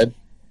 as you said,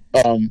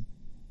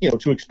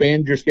 to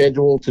expand your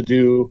schedule to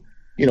do,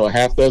 a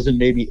half dozen,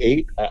 maybe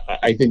 8,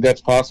 I think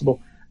that's possible.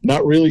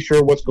 Not really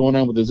sure what's going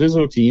on with the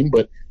Zizzo team,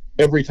 but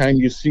every time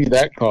you see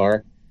that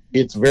car,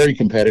 it's very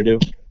competitive.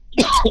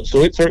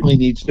 So it certainly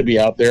needs to be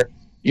out there.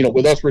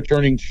 With us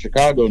returning to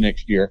Chicago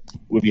next year, it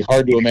would be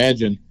hard to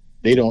imagine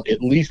they don't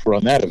at least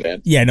run that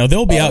event. Yeah, no,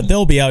 they'll be out.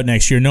 They'll be out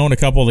next year. Knowing a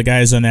couple of the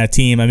guys on that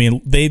team, I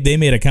mean, they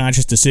made a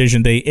conscious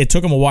decision. It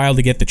took them a while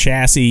to get the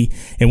chassis,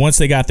 and once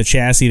they got the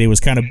chassis,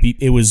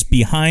 it was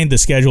behind the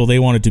schedule they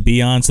wanted to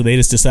be on. So they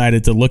just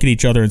decided to look at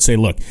each other and say,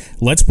 "Look,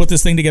 let's put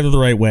this thing together the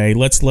right way.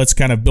 Let's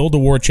kind of build the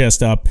war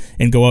chest up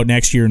and go out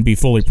next year and be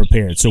fully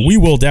prepared." So we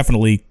will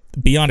definitely,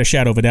 beyond a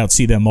shadow of a doubt,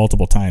 see them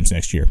multiple times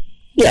next year.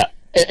 Yeah,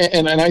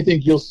 and I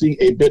think you'll see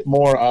a bit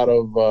more out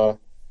of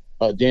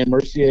Dan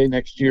Mercier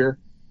next year.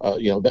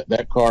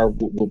 That car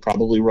will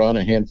probably run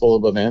a handful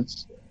of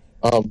events.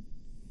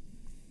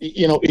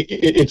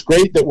 It's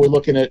great that we're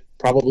looking at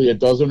probably a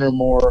dozen or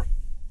more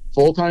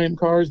full-time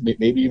cars,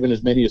 maybe even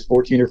as many as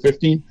 14 or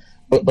 15.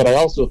 But I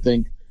also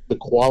think the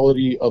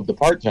quality of the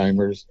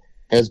part-timers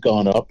has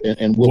gone up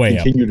and will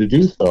continue to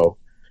do so.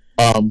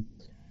 I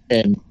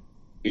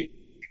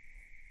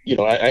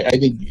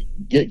think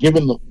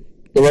given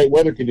the right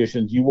weather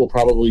conditions, you will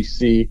probably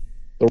see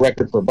the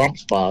record for bump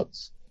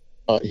spots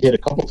hit a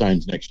couple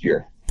times next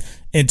year.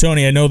 And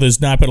Tony, I know there's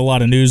not been a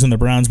lot of news in the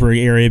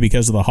Brownsburg area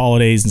because of the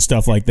holidays and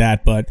stuff like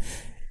that, but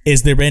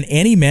has there been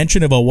any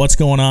mention about what's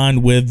going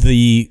on with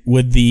the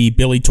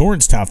Billy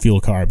Torrance Top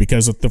Fuel car?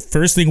 Because the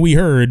first thing we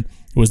heard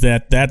was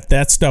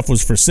that stuff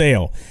was for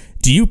sale.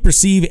 Do you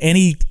perceive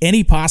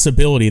any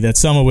possibility that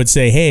someone would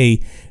say,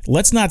 "Hey,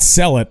 let's not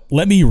sell it.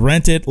 Let me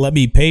rent it. Let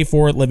me pay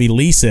for it. Let me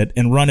lease it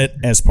and run it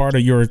as part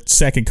of your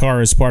second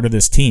car as part of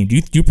this team"? Do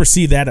you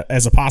perceive that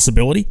as a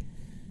possibility?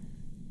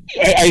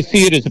 I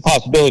see it as a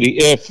possibility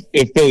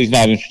if Billy's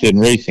not interested in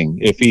racing,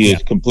 if he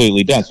is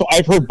completely done. So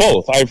I've heard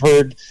both. I've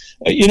heard,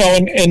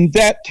 and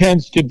that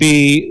tends to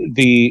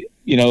be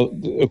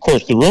of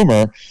course, the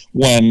rumor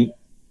when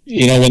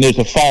there's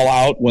a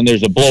fallout, when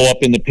there's a blow up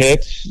in the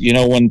pits,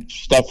 when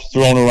stuff's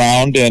thrown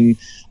around. And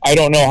I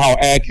don't know how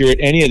accurate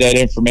any of that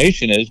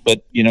information is,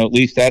 but, at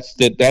least that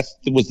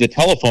was the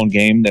telephone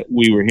game that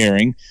we were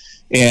hearing.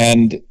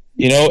 And,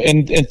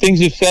 and things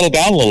have settled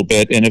down a little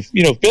bit. And if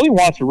Billy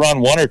wants to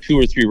run 1 or 2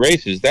 or 3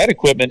 races, that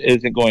equipment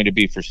isn't going to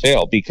be for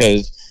sale,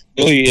 because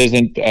Billy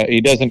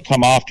he doesn't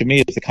come off to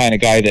me as the kind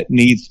of guy that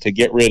needs to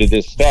get rid of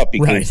this stuff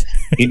because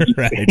he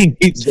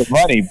needs the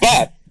money.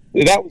 But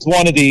that was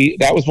one of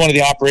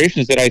the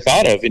operations that I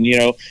thought of. And,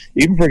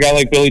 even for a guy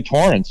like Billy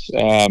Torrance,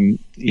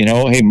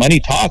 hey, money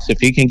talks if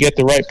he can get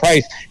the right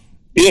price,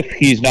 if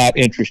he's not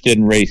interested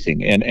in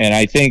racing. And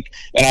I think,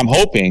 and I'm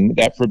hoping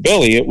that for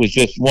Billy, it was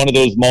just one of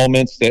those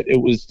moments that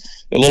it was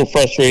a little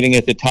frustrating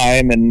at the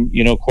time. And,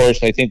 of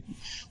course, I think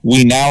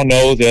we now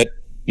know that,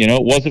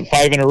 it wasn't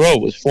 5 in a row,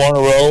 it was 4 in a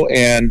row.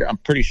 And I'm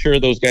pretty sure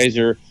those guys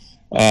are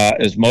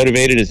as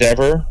motivated as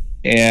ever.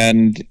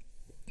 And,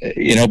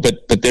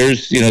 but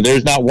there's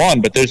not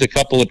one, but there's a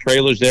couple of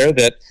trailers there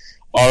that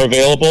are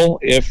available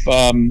if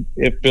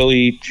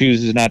Billy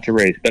chooses not to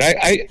race. But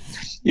I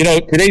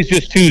today's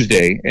just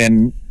Tuesday,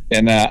 and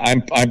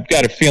I've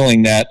got a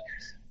feeling that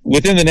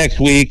within the next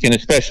week, and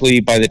especially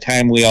by the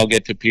time we all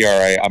get to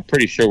PRA, I'm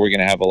pretty sure we're going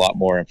to have a lot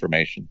more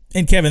information.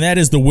 And Kevin, that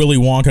is the Willy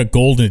Wonka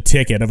golden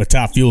ticket of a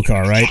top fuel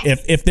car, right?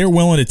 If they're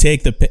willing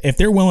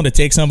to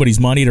take somebody's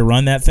money to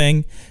run that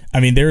thing, I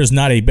mean, there is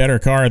not a better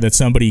car that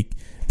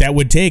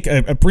would take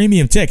a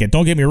premium ticket.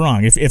 Don't get me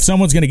wrong. If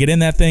someone's going to get in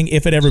that thing,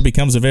 if it ever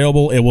becomes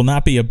available, it will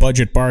not be a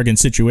budget bargain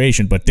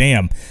situation. But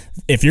damn,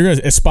 if you're an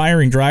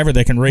aspiring driver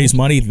that can raise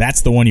money,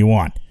 that's the one you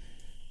want.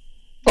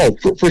 Oh,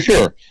 for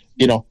sure.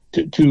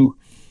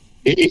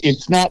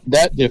 It's not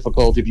that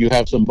difficult if you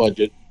have some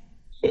budget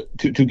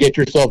to get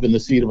yourself in the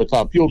seat of a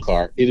top fuel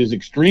car. It is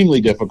extremely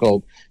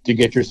difficult to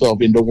get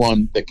yourself into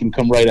one that can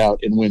come right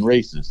out and win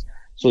races.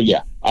 So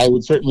yeah, I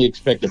would certainly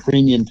expect a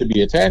premium to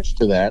be attached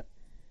to that.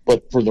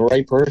 But for the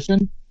right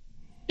person,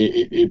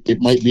 it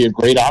might be a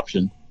great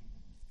option.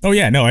 Oh,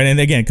 yeah, no, and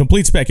again,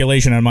 complete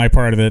speculation on my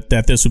part of it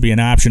that this would be an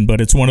option, but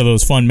it's one of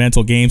those fun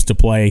mental games to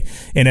play.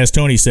 And as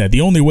Tony said,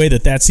 the only way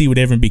that seat would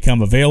ever become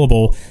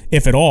available,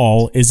 if at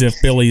all, is if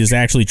Billy is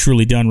actually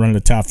truly done running a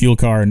top fuel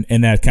car,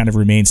 and that kind of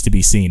remains to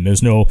be seen.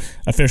 There's no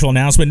official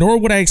announcement, nor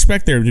would I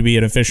expect there to be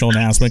an official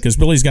announcement, because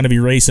Billy's going to be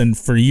racing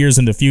for years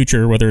in the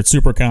future, whether it's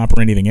Super Comp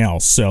or anything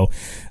else. So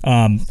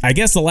I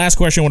guess the last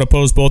question I want to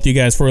pose both you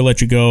guys before I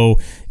let you go,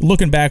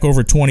 looking back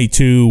over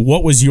 22,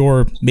 what was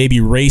your maybe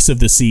race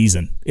of the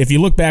season? If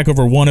you look back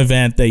over one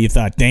event that you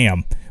thought,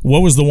 damn, what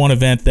was the one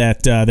event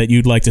that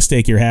you'd like to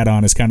stake your hat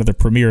on as kind of the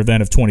premier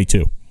event of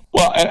 22?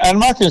 Well, I'm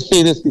not going to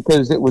say this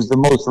because it was the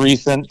most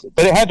recent,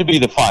 but it had to be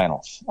the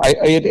finals.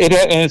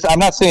 I'm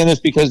not saying this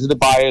because of the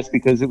bias,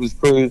 because it was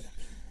Cruz,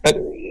 but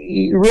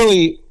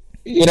really,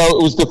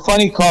 it was the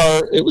funny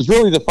car. It was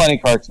really the funny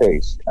car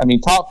chase. I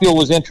mean, Top Fuel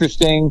was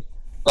interesting,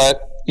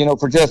 but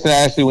for Justin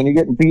Ashley, when you're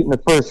getting beat in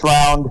the first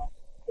round,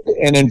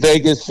 and in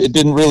Vegas, it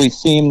didn't really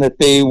seem that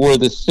they were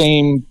the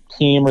same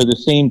team or the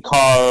same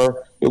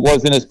car. It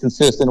wasn't as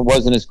consistent. It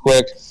wasn't as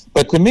quick.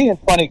 But to me, in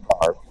funny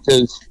car,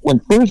 because when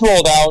Cruz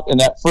rolled out in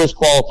that first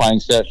qualifying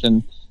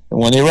session, and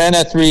when they ran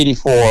that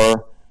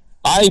 384,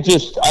 I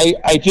just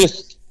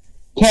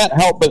can't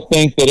help but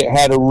think that it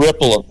had a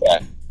ripple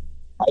effect.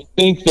 I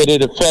think that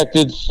it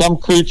affected some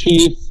crew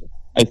chiefs.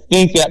 I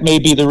think that may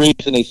be the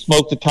reason they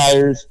smoked the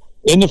tires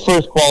in the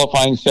first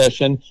qualifying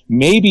session,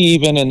 maybe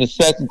even in the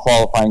second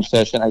qualifying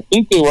session. I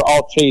think they were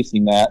all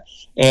chasing that.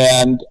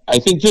 And I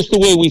think just the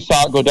way we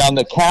saw it go down,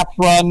 the Caps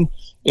run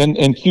in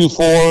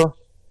Q4,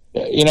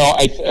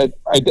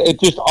 it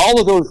just all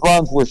of those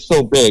runs were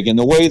so big, and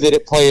the way that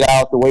it played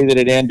out, the way that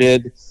it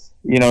ended,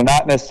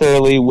 not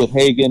necessarily with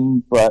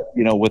Hagen, but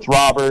with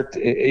Robert,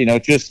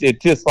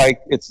 it's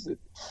like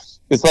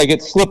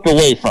it slipped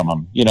away from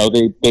them.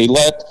 They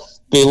let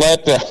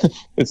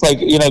it's like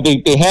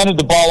they handed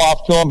the ball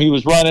off to him. He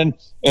was running,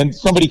 and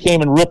somebody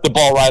came and ripped the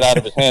ball right out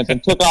of his hands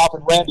and took off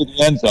and ran to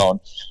the end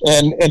zone.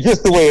 And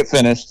just the way it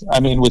finished,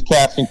 I mean, with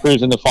Caps and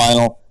Cruz in the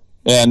final.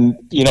 And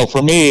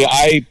for me,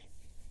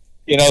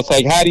 it's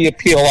like, how do you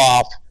peel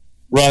off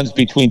runs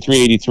between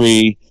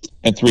 383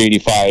 and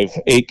 385,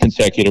 8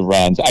 consecutive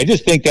runs? I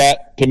just think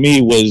that, to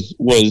me,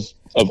 was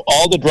of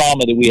all the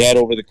drama that we had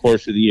over the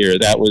course of the year,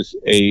 that was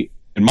in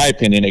my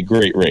opinion, a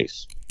great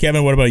race.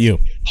 Kevin, what about you?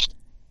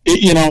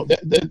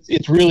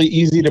 It's really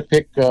easy to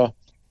pick the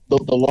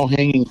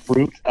low-hanging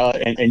fruit,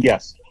 and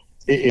yes,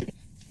 if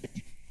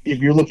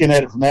you're looking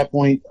at it from that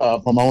point,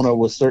 Pomona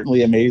was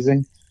certainly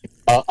amazing.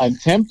 I'm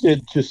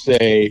tempted to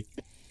say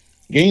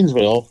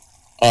Gainesville,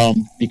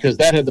 because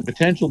that had the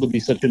potential to be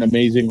such an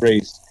amazing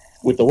race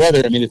with the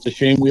weather. I mean, it's a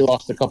shame we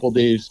lost a couple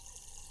days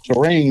to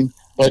rain,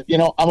 but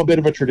I'm a bit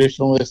of a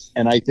traditionalist,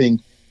 and I think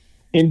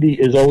Indy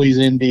is always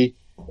Indy,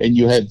 and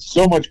you had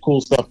so much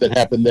cool stuff that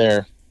happened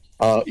there.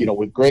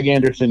 With Greg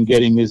Anderson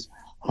getting his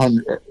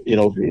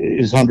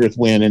 100th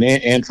win, and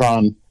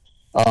Antron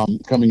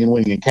coming and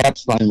winning, and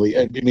Caps finally.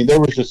 I mean, there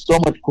was just so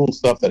much cool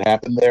stuff that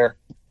happened there.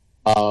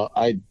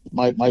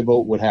 My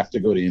vote would have to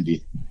go to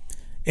Indy.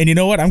 And you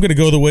know what? I'm going to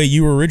go the way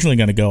you were originally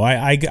going to go.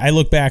 I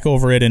look back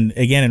over it, and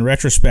again, in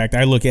retrospect,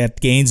 I look at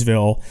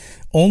Gainesville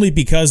only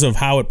because of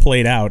how it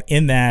played out,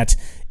 in that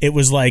it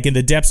was like in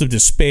the depths of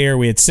despair.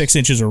 We had 6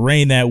 inches of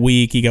rain that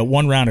week. You got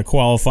one round of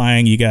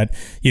qualifying. You got,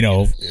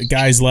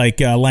 guys like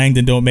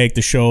Langdon don't make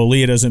the show.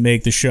 Leah doesn't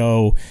make the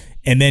show.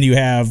 And then you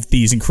have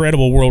these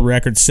incredible world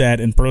records set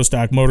in Pro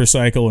Stock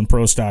Motorcycle and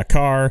Pro Stock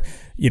Car.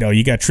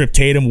 You got Trip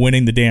Tatum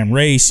winning the damn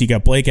race. You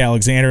got Blake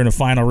Alexander in the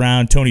final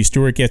round. Tony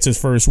Stewart gets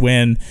his first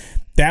win.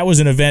 That was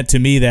an event to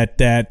me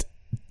that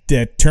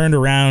turned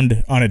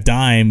around on a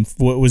dime.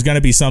 Was going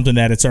to be something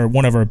that it's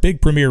one of our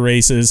big premier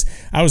races.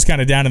 I was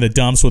kind of down in the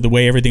dumps with the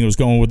way everything was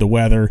going with the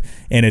weather,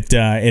 and it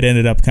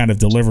ended up kind of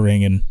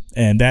delivering.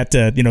 And that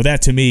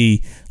that to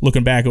me,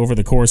 looking back over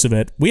the course of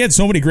it, we had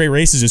so many great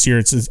races this year.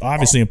 It's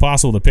obviously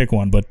impossible to pick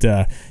one, but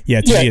to me,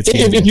 it's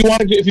if you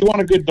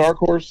want a good dark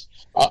horse,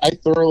 I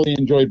thoroughly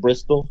enjoyed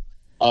Bristol.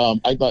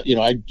 I thought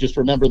I just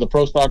remember the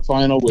Pro Stock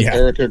final with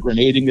Erica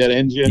grenading that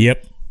engine.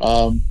 Yep.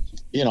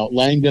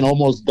 Langdon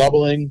almost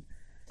doubling.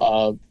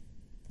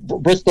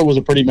 Bristol was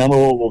a pretty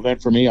memorable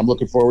event for me. I'm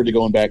looking forward to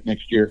going back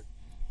next year.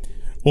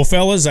 Well,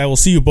 fellas, I will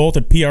see you both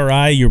at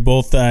PRI. You're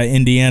both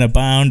Indiana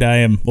bound.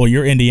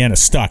 You're Indiana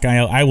stuck.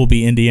 I will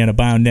be Indiana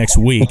bound next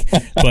week.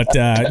 But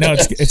no,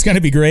 it's going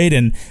to be great.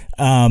 And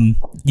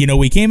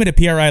we came into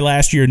PRI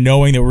last year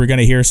knowing that we were going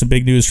to hear some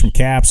big news from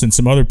Caps and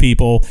some other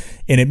people,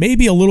 and it may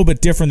be a little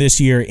bit different this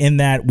year in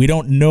that we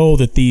don't know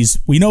that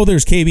we know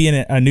there's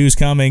KB news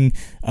coming,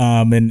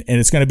 and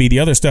it's going to be the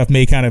other stuff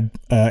may kind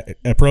of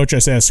approach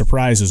us as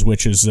surprises,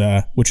 which is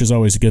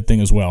always a good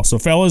thing as well. So,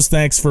 fellas,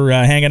 thanks for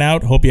hanging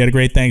out. Hope you had a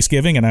great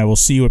Thanksgiving, and I will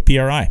see you at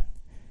PRI.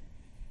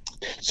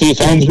 See you.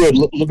 Sounds good.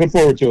 Looking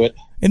forward to it.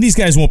 And these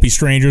guys won't be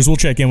strangers. We'll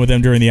check in with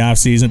them during the off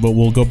season, but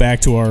we'll go back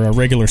to our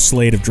regular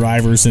slate of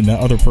drivers and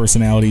other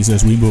personalities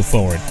as we move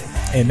forward.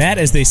 And that,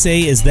 as they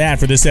say, is that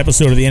for this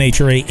episode of the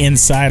NHRA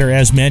Insider.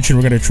 As mentioned,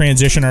 we're going to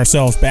transition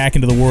ourselves back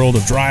into the world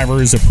of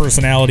drivers, of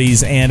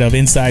personalities, and of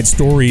inside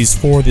stories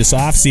for this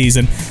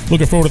offseason.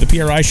 Looking forward to the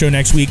PRI show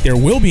next week. There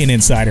will be an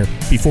Insider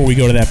before we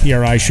go to that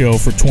PRI show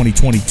for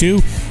 2022.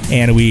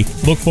 And we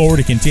look forward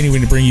to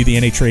continuing to bring you the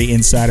NHRA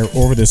Insider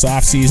over this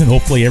offseason.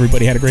 Hopefully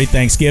everybody had a great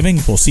Thanksgiving.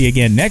 We'll see you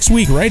again next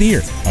week right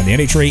here on the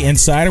NHRA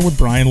Insider with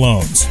Brian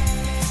Lohnes.